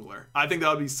viable jungler. I think that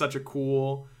would be such a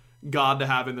cool god to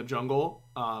have in the jungle.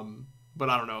 But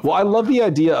I don't know. Well, I love the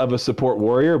idea of a support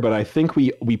warrior, but I think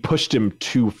we pushed him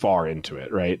too far into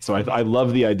it, right? So I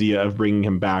love the idea of bringing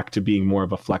him back to being more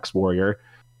of a flex warrior.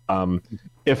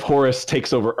 If Horus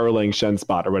takes over Erlang Shen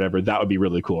spot or whatever, that would be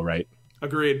really cool, right?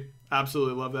 Agreed.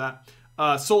 Absolutely love that.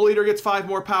 Soul Eater gets 5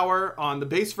 more power on the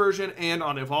base version and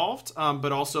on Evolved,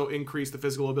 but also increase the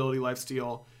physical ability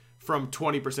lifesteal from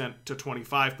 20% to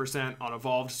 25% on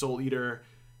Evolved Soul Eater.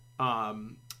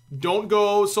 Don't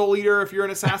go Soul Eater if you're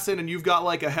an assassin and you've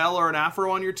got a Hell or an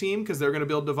Afro on your team, because they're going to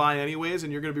build Divine anyways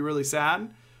and you're going to be really sad.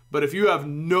 But if you have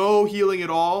no healing at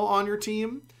all on your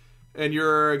team, and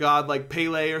you're a god like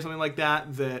Pele or something like that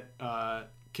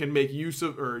can make use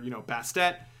of, or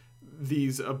Bastet,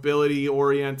 these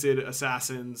ability-oriented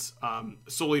assassins,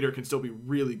 Soul Eater can still be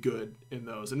really good in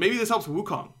those. And maybe this helps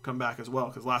Wukong come back as well,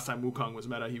 because last time Wukong was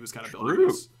meta, he was kind of building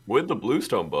this. With the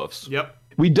Bluestone buffs. Yep.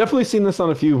 We definitely seen this on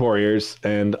a few warriors,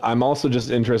 and I'm also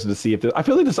just interested to see if I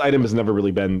feel like this item has never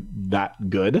really been that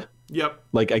good. Yep.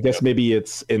 Like, I guess maybe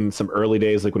it's in some early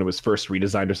days, like when it was first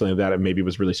redesigned or something like that, it maybe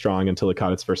was really strong until it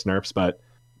caught its first nerfs. But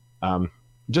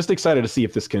just excited to see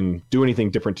if this can do anything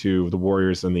different to the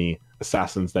warriors and the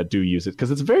assassins that do use it,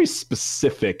 because it's very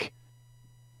specific.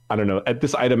 I don't know.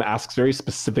 This item asks very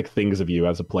specific things of you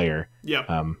as a player. Yep.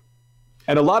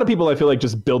 And a lot of people, I feel like,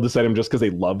 just build this item just because they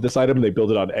love this item. They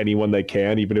build it on anyone they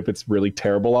can, even if it's really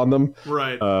terrible on them.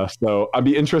 Right. So I'd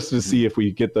be interested to see if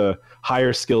we get the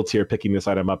higher skill tier picking this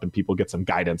item up and people get some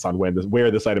guidance on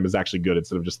where this item is actually good,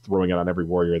 instead of just throwing it on every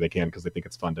warrior they can because they think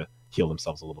it's fun to heal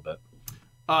themselves a little bit.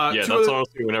 That's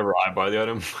honestly whenever I buy the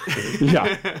item.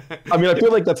 Yeah. I mean, I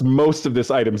feel like that's most of this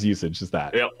item's usage is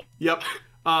that. Yep.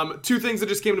 Two things that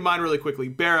just came to mind really quickly.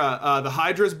 Bara, the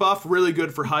Hydra's buff, really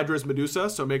good for Hydra's Medusa,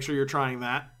 so make sure you're trying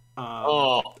that.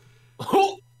 Do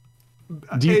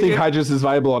you think Hydra's is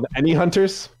viable on any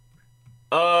hunters?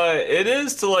 It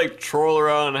is to like troll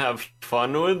around and have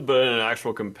fun with, but in an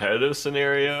actual competitive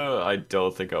scenario, I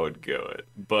don't think I would go it.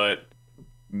 But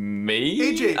maybe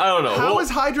AJ, I don't know. How is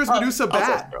Hydra's Medusa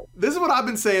bad? This is what I've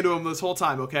been saying to him this whole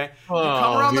time. Okay, you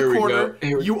come around the corner,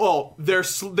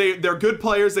 they're good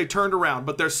players. They turned around,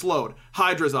 but they're slowed.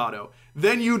 Hydra's auto.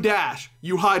 Then you dash,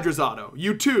 you Hydra's auto.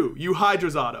 You 2, you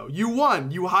Hydra's auto. You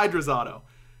 1, you Hydra's auto.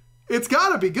 It's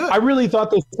gotta be good. I really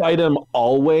thought this item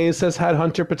always has had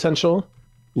hunter potential.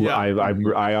 Yeah.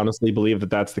 I honestly believe that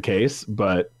that's the case,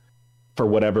 but for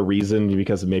whatever reason,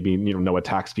 because of maybe no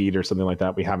attack speed or something like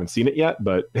that, we haven't seen it yet.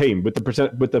 But hey, with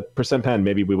the percent pen,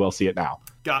 maybe we will see it now.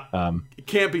 It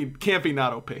can't be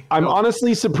not OP. I'm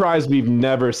honestly surprised we've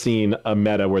never seen a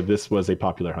meta where this was a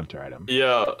popular hunter item.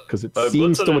 Yeah, because it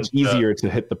seems so much easier to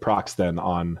hit the procs than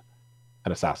on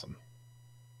an assassin.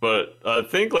 But I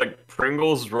think like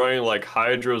Pringle's running like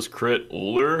Hydra's crit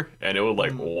Uller, and it would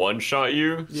like one shot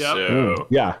you. Yeah. So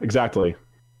yeah, exactly.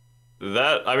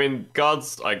 That, I mean,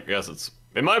 God's, I guess it's,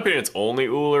 in my opinion, it's only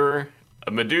Uller.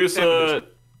 Medusa,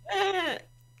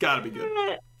 gotta be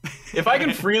good. If I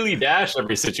can freely dash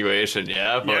every situation,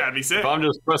 yeah. But it'd be sick. If I'm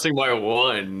just pressing my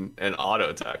 1 and auto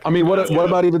attack. I mean, what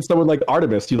about even someone like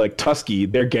Artemis? You like Tusky,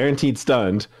 they're guaranteed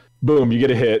stunned. Boom, you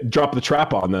get a hit. Drop the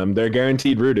trap on them. They're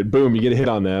guaranteed rooted. Boom, you get a hit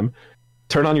on them.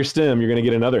 Turn on your stim, you're going to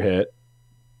get another hit.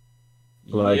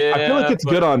 I feel like it's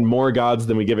good on more gods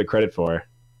than we give it credit for.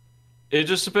 It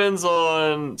just depends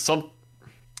on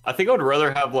I think I would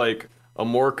rather have like a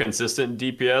more consistent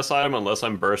DPS item unless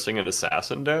I'm bursting an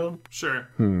assassin down. Sure.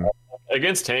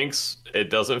 Against tanks, it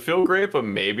doesn't feel great, but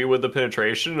maybe with the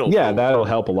penetration, that'll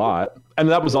help a lot. And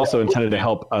that was also intended to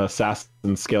help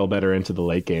assassin scale better into the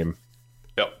late game.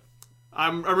 Yep.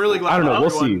 I'm really glad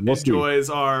everyone enjoys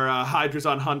our Hydras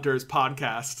on Hunters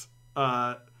podcast.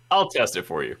 I'll test it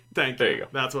for you. Thank you. There you go.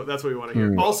 That's what we want to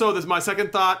hear. Also, this is my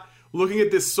second thought. Looking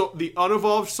at this, the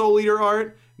unevolved Soul Eater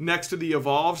art next to the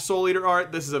evolved Soul Eater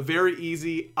art, this is a very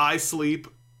easy I sleep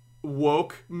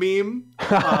woke meme.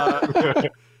 Because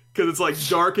it's like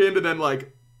darkened and then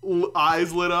like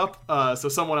eyes lit up. So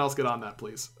someone else get on that,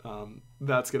 please.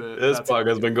 This podcast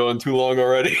has been going too long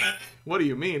already. What do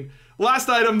you mean? Last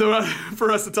item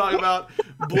for us to talk about,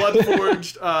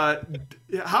 Bloodforged.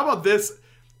 How about this?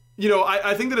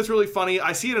 I think that it's really funny.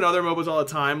 I see it in other MOBAs all the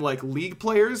time. Like League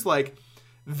players, like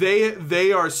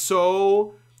they are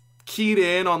so keyed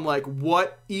in on like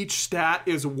what each stat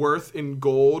is worth in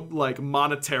gold, like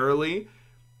monetarily.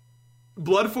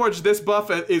 Bloodforged, this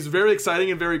buff is very exciting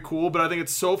and very cool, but I think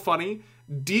it's so funny.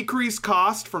 Decreased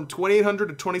cost from 2,800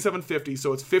 to 2,750,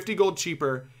 so it's 50 gold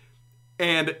cheaper,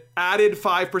 and added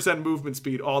 5% movement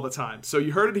speed all the time. So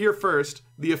you heard it here first.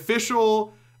 The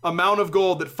official amount of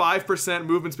gold that 5%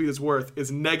 movement speed is worth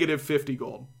is negative 50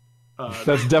 gold.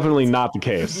 That's definitely not the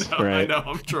case, no, right? I know,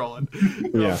 I'm trolling.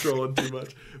 I'm trolling too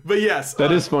much. But yes.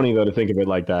 That is funny, though, to think of it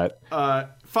like that.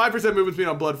 5% movement speed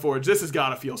on Bloodforged. This has got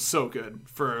to feel so good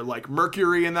for, like,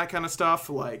 Mercury and that kind of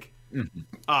stuff. Like,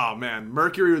 oh, man.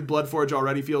 Mercury with Bloodforged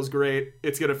already feels great.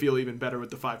 It's going to feel even better with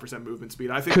the 5% movement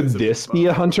speed. I think. Could this be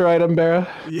a hunter item, Bara?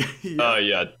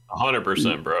 Yeah,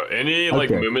 100%, bro. Any, like,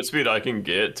 movement speed I can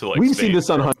get to, like, we've seen this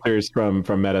on hunters from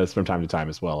metas from time to time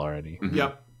as well already.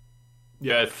 Yep.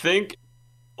 Yeah, I think,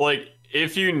 like,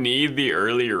 if you need the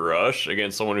early rush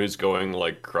against someone who's going,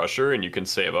 like, Crusher and you can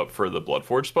save up for the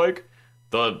Bloodforged spike,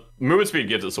 the movement speed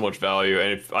gives it so much value.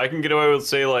 And if I can get away with,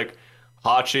 say, like,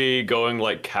 Hachi going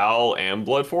like Cal and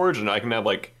Bloodforge, and I can have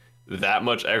like that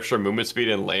much extra movement speed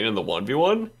in lane in the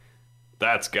 1v1,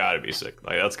 that's gotta be sick.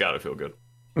 Like that's gotta feel good.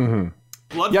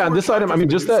 Yeah, and this item, I mean,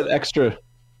 just that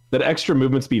extra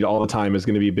movement speed all the time is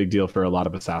going to be a big deal for a lot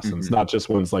of assassins, not just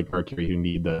ones like Mercury who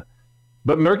need the.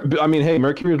 But I mean, hey,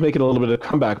 Mercury was making a little bit of a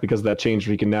comeback because of that change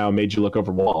where he can now made you look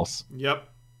over walls. Yep.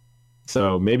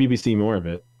 So maybe we see more of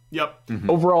it. Yep.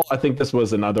 Overall, I think this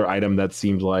was another item that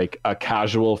seemed like a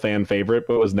casual fan favorite,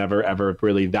 but was never ever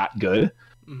really that good.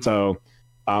 So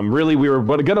really, we were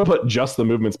going to put just the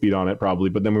movement speed on it probably,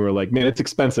 but then we were like, man, it's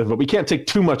expensive, but we can't take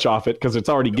too much off it because it's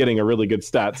already getting a really good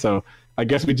stat. So I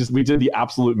guess we did the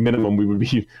absolute minimum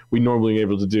we normally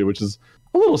able to do, which is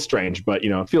a little strange, but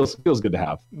it feels good to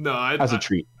have. No, as a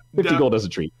treat. 50 gold as a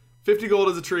treat. 50 gold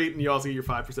as a treat, and you also get your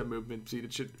 5% movement speed.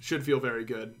 It should feel very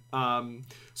good.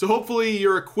 So hopefully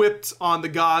you're equipped on the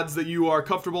gods that you are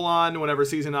comfortable on whenever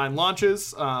Season 9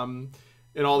 launches. And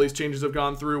all these changes have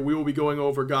gone through. We will be going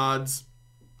over gods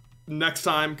next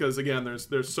time because, again,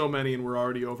 there's so many, and we're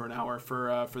already over an hour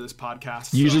for this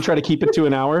podcast. You usually try to keep it to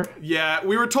an hour? Yeah,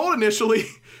 we were told initially,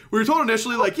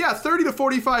 like, 30 to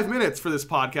 45 minutes for this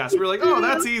podcast. We were like, oh,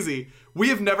 that's easy. We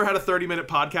have never had a 30-minute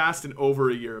podcast in over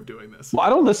a year of doing this. Well, I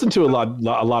don't listen to a lot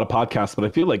of podcasts, but I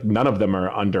feel like none of them are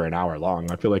under an hour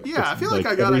long. I feel like I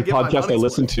gotta every get my podcast I money's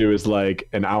listen worth. to is like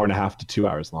an hour and a half to 2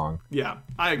 hours long. Yeah,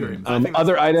 I agree.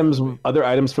 Other items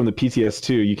from the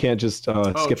PTS2, you can't just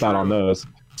skip out on those.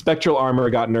 Spectral armor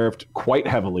got nerfed quite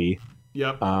heavily.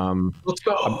 Yep. Let's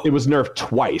go. It was nerfed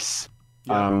twice.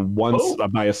 Once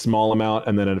by a small amount,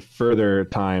 and then a further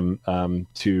time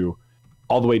to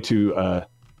all the way to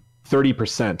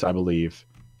 30%, I believe,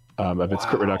 of its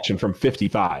crit reduction from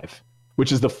 55,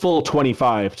 which is the full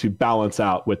 25 to balance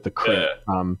out with the crit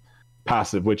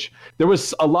passive, which there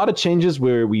was a lot of changes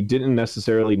where we didn't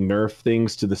necessarily nerf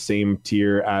things to the same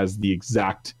tier as the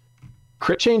exact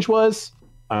crit change was.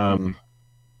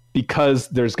 Because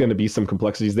there's going to be some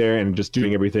complexities there, and just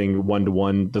doing everything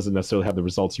 1-to-1 doesn't necessarily have the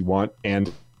results you want,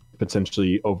 and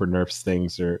potentially over nerfs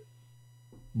things or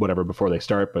whatever before they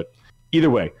start. But either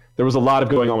way, there was a lot of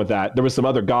going on with that. There was some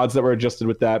other gods that were adjusted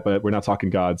with that, but we're not talking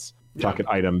gods, we're talking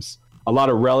items. A lot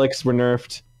of relics were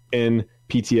nerfed in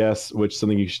PTS, which is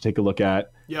something you should take a look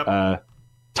at. Yep.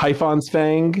 Typhon's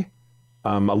Fang,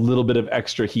 a little bit of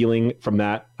extra healing from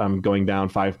that, going down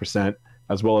 5%,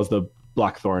 as well as the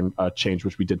Blackthorn change,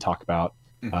 which we did talk about.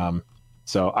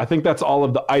 So I think that's all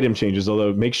of the item changes,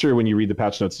 although make sure when you read the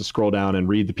patch notes to scroll down and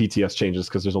read the PTS changes,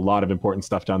 because there's a lot of important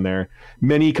stuff down there.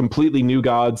 Many completely new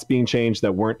gods being changed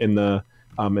that weren't in the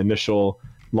initial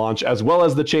launch, as well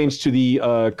as the change to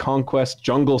the Conquest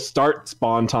Jungle start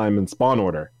spawn time and spawn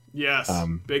order. Yes,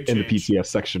 big in change. The PTS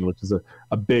section, which is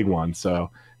a big one.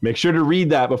 So make sure to read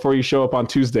that before you show up on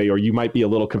Tuesday, or you might be a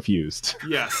little confused.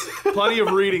 Yes, plenty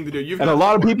of reading to do. And a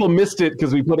lot of people missed it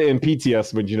because we put it in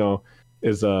PTS, which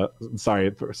is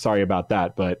sorry about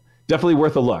that, but definitely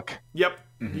worth a look. Yep,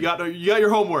 you got your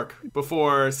homework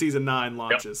before Season 9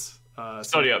 launches.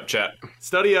 Study up, chat.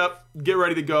 Study up, get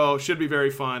ready to go. Should be very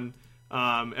fun.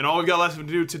 And all we've got left to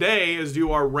do today is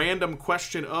do our random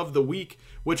question of the week,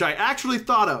 which I actually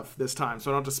thought of this time,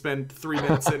 so I don't have to spend 3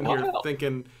 minutes sitting here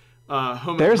thinking.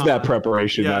 There's that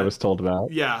preparation that I was told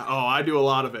about. Yeah. Oh, I do a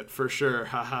lot of it for sure.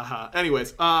 Ha ha ha.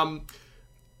 Anyways,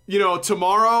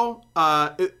 tomorrow,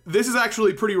 this is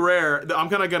actually pretty rare. I'm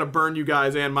kind of going to burn you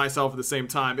guys and myself at the same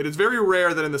time. It is very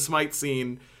rare that in the Smite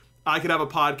scene, I could have a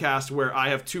podcast where I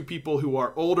have two people who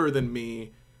are older than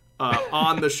me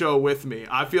on the show with me.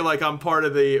 I feel like I'm part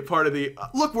of the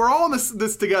look, we're all in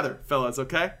this together, fellas,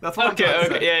 okay? That's what I'm trying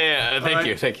to say. Yeah. Thank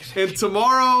you. And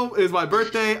tomorrow is my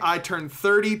birthday. I turn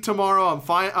 30 tomorrow.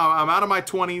 I'm out of my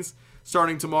 20s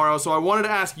starting tomorrow. So I wanted to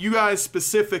ask you guys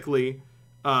specifically,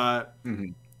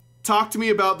 talk to me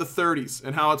about the 30s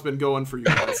and how it's been going for you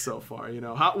guys so far.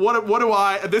 What do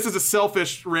I? This is a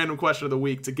selfish random question of the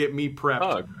week to get me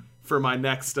prepped for my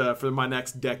next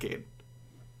decade.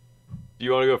 Do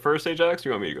you want to go first, Ajax, or do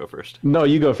you want me to go first? No,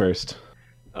 you go first.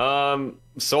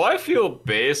 So I feel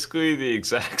basically the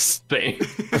exact same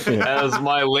as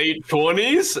my late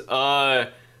 20s. I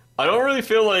don't really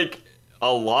feel like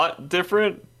a lot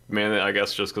different. Mainly, I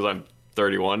guess, just because I'm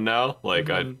 31 now. Like,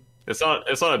 it's not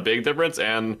a big difference,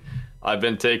 and I've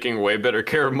been taking way better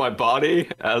care of my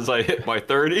body as I hit my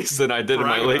 30s than I did in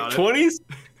my late 20s.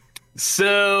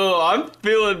 So I'm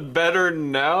feeling better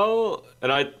now,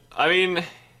 and I mean,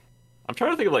 I'm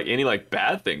trying to think of like any like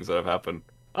bad things that have happened.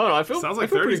 I don't know. I feel sounds like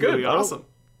 30 is good. Gonna be awesome.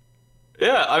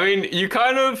 Yeah, I mean, you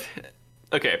kind of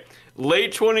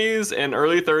late 20s and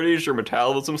early 30s, your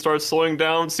metabolism starts slowing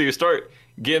down, so you start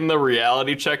getting the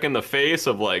reality check in the face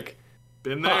of like,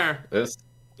 been there. This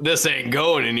this ain't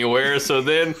going anywhere. So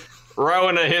then right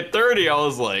when I hit 30, I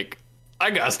was like, I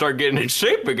gotta start getting in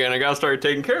shape again. I gotta start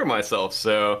taking care of myself.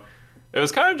 So it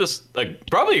was kind of just like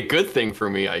probably a good thing for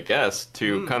me, I guess,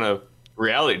 to kind of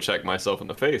reality check myself in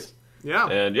the face. Yeah.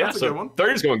 And yeah, that's a so good one.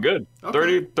 30 is going good.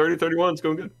 Okay. 31 is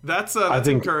going good. That's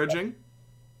encouraging.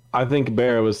 I think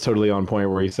Bear was totally on point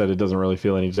where he said it doesn't really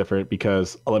feel any different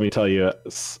because let me tell you,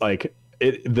 like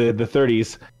the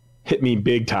 30s hit me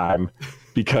big time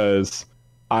because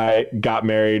I got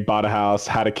married, bought a house,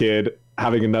 had a kid,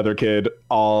 having another kid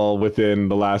all within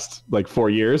the last like 4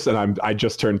 years, and I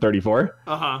just turned 34.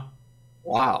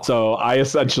 Wow. So I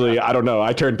essentially, I don't know,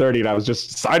 I turned 30 and I was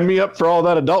just sign me up for all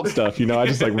that adult stuff. You know, I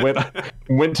just like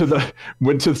went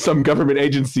to some government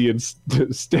agency and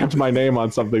stamped my name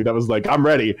on something that was like, I'm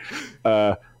ready.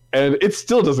 And it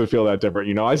still doesn't feel that different.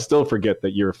 You know, I still forget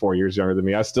that you're 4 years younger than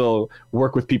me. I still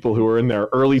work with people who are in their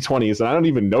early 20s and I don't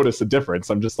even notice a difference.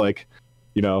 I'm just like,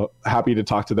 you know, happy to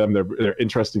talk to them. They're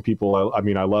interesting people. I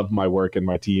mean, I love my work and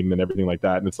my team and everything like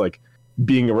that. And it's like,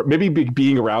 being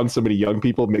around so many young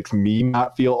people makes me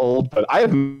not feel old, but I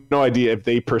have no idea if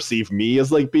they perceive me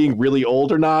as like being really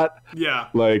old or not. Yeah.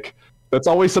 Like that's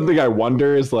always something I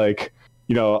wonder is like,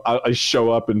 you know, I show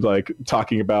up and like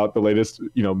talking about the latest,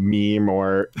 you know, meme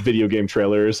or video game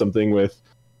trailer or something with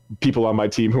people on my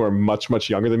team who are much, much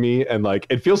younger than me. And like,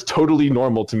 it feels totally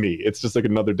normal to me. It's just like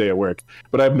another day at work,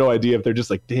 but I have no idea if they're just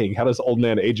like, dang, how does old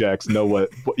man Ajax know what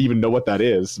that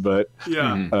is? But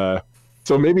yeah.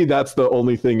 So maybe that's the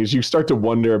only thing is you start to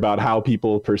wonder about how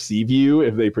people perceive you,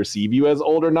 if they perceive you as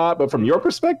old or not. But from your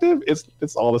perspective,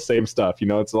 it's all the same stuff. You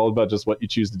know, it's all about just what you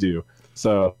choose to do.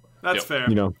 So that's fair.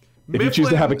 You know, if you choose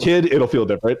to have a kid, it'll feel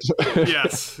different.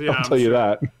 Yes. Yeah, I'll tell you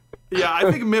that. Yeah,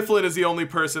 I think Mifflin is the only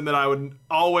person that I would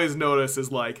always notice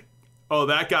is like, oh,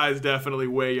 that guy's definitely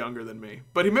way younger than me.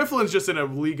 But Mifflin's just in a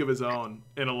league of his own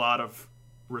in a lot of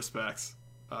respects.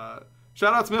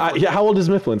 Shout out to Mifflin. Yeah, how old is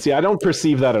Mifflin? See, I don't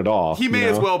perceive that at all. He may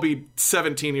as well be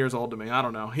 17 years old to me. I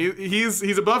don't know.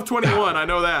 He's above 21. I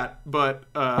know that, but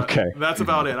okay. That's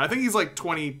about it. I think he's like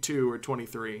 22 or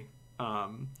 23.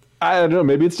 I don't know.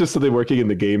 Maybe it's just something working in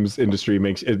the games industry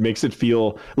makes it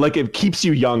feel like it keeps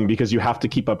you young because you have to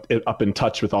keep up in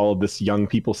touch with all of this young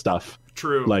people stuff.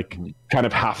 True. Like, kind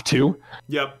of have to.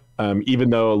 Yep. Even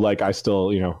though like I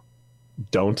still, you know,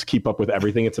 don't keep up with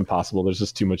everything. It's impossible. There's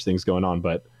just too much things going on,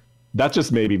 but.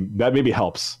 That maybe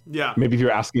helps. Yeah. Maybe if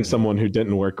you're asking someone who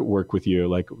didn't work with you,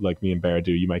 like me and Bear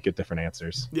do, you might get different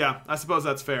answers. Yeah, I suppose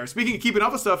that's fair. Speaking of keeping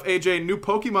up with stuff, AJ, new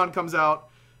Pokemon comes out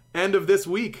end of this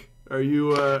week. Are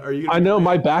you? I know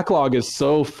my backlog is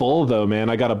so full though, man.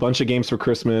 I got a bunch of games for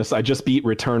Christmas. I just beat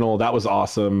Returnal. That was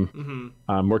awesome. Mm-hmm.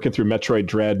 I'm working through Metroid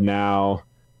Dread now.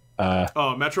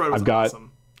 Metroid was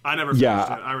awesome. I never finished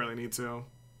it. I really need to.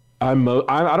 I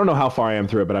don't know how far I am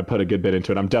through it, but I put a good bit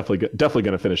into it. I'm definitely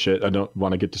going to finish it. I don't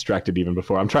want to get distracted even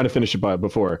before. I'm trying to finish it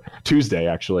before Tuesday,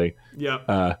 actually.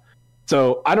 Yeah.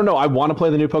 So I don't know. I want to play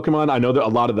the new Pokemon. I know that a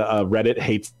lot of the Reddit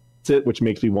hates it, which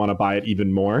makes me want to buy it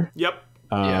even more. Yep.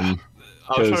 I was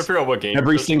trying to figure out what game.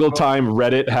 Every single time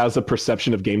Reddit has a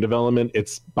perception of game development,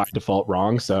 it's by default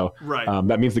wrong. So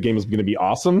that means the game is going to be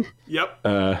awesome. Yep.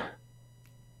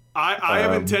 I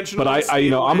have intentionally. But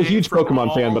I'm a huge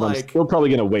Pokemon fan, but I'm still probably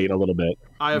gonna wait a little bit.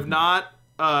 I have not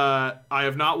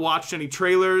watched any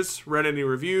trailers, read any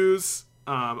reviews.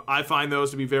 I find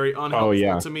those to be very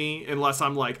unhelpful to me unless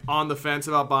I'm like on the fence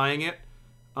about buying it.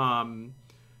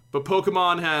 But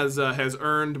Pokemon has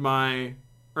earned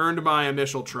my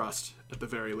initial trust at the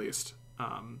very least.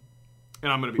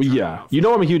 And I'm going to be you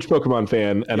know I'm a huge Pokemon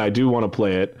fan, and I do want to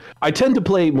play it. I tend to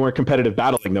play more competitive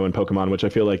battling, though, in Pokemon, which I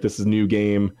feel like this is a new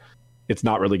game. It's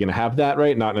not really going to have that,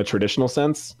 right? Not in a traditional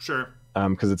sense. Sure.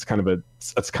 Because it's kind of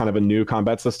a new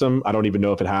combat system. I don't even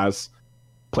know if it has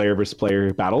player versus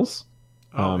player battles.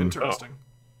 Interesting.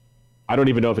 I don't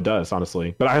even know if it does,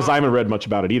 honestly. But I haven't read much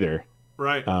about it either.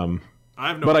 Right. I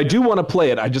have no idea. I do want to play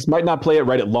it. I just might not play it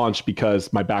right at launch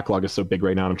because my backlog is so big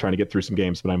right now, and I'm trying to get through some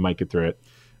games, but I might get through it.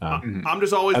 I'm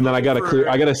just always. And then I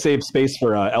gotta save space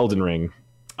for Elden Ring.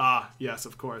 Yes,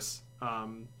 of course.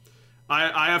 I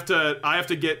have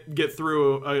to get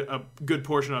through a good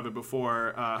portion of it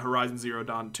before Horizon Zero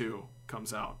Dawn 2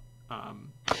 comes out.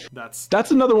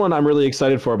 That's another one I'm really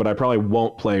excited for, but I probably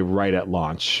won't play right at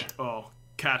launch. Oh,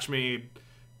 catch me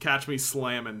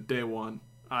slamming day one.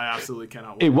 I absolutely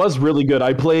cannot wait. It was really good.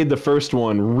 I played the first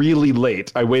one really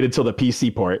late. I waited till the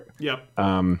PC port. Yep.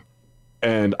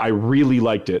 And I really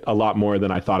liked it a lot more than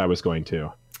I thought I was going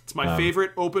to. It's my favorite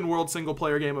open world single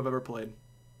player game I've ever played.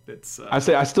 It's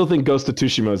I still think Ghost of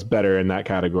Tsushima is better in that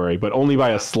category, but only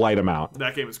by a slight amount.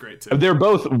 That game is great too. They're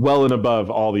both well and above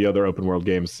all the other open world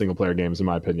games, single player games, in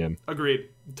my opinion. Agreed.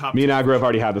 Top Me two. and Agra have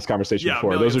already had this conversation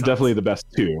before. Those are definitely the best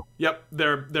two. Yep,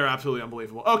 they're absolutely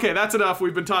unbelievable. Okay, that's enough.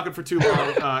 We've been talking for too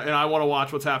long, and I want to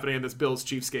watch what's happening in this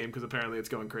Bills-Chiefs game because apparently it's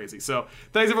going crazy. So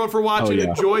thanks everyone for watching.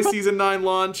 Enjoy Season 9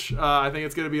 launch. I think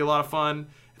it's going to be a lot of fun.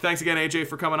 Thanks again, AJ,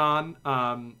 for coming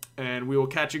on, and we will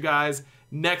catch you guys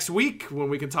next week when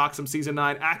we can talk some Season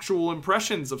 9 actual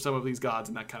impressions of some of these gods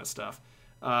and that kind of stuff.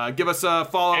 Give us a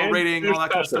follow, rating, all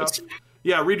that kind of stuff.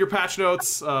 Yeah, read your patch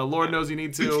notes. Lord knows you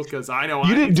need to, because I know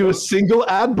you didn't do a single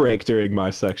ad break during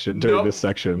my section. This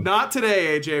section, not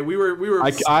today, AJ. We were.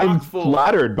 I'm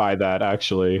flattered by that.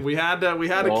 Actually, we had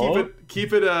to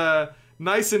keep it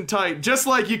nice and tight, just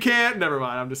like you can't. Never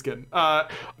mind. I'm just kidding. I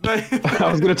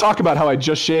was going to talk about how I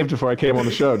just shaved before I came on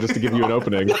the show, just to give you an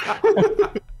opening.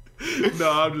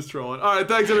 No, I'm just trolling. All right,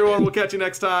 thanks everyone. We'll catch you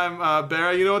next time.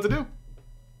 Barry, you know what to do.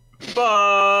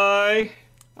 Bye.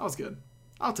 That was good.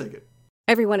 I'll take it.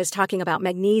 Everyone is talking about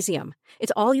magnesium.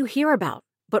 It's all you hear about.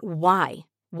 But why?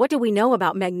 What do we know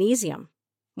about magnesium?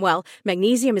 Well,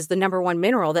 magnesium is the number one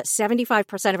mineral that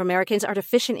 75% of Americans are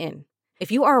deficient in.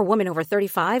 If you are a woman over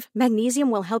 35, magnesium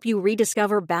will help you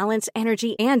rediscover balance,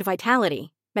 energy, and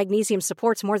vitality. Magnesium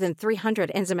supports more than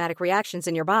 300 enzymatic reactions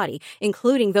in your body,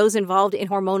 including those involved in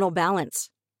hormonal balance.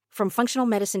 From functional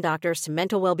medicine doctors to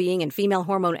mental well-being and female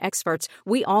hormone experts,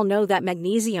 we all know that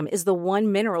magnesium is the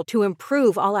one mineral to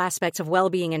improve all aspects of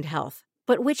well-being and health.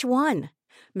 But which one?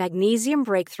 Magnesium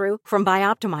Breakthrough from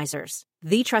Bioptimizers,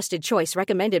 the trusted choice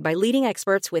recommended by leading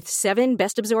experts with 7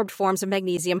 best-absorbed forms of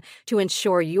magnesium to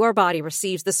ensure your body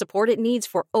receives the support it needs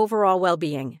for overall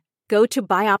well-being. Go to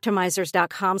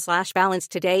bioptimizers.com/balance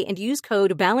today and use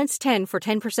code BALANCE10 for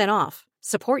 10% off.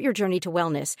 Support your journey to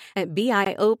wellness at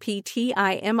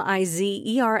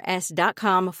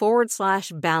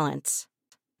bioptimizers.com/balance.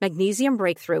 Magnesium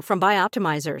Breakthrough from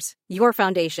Bioptimizers, your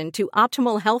foundation to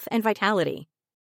optimal health and vitality.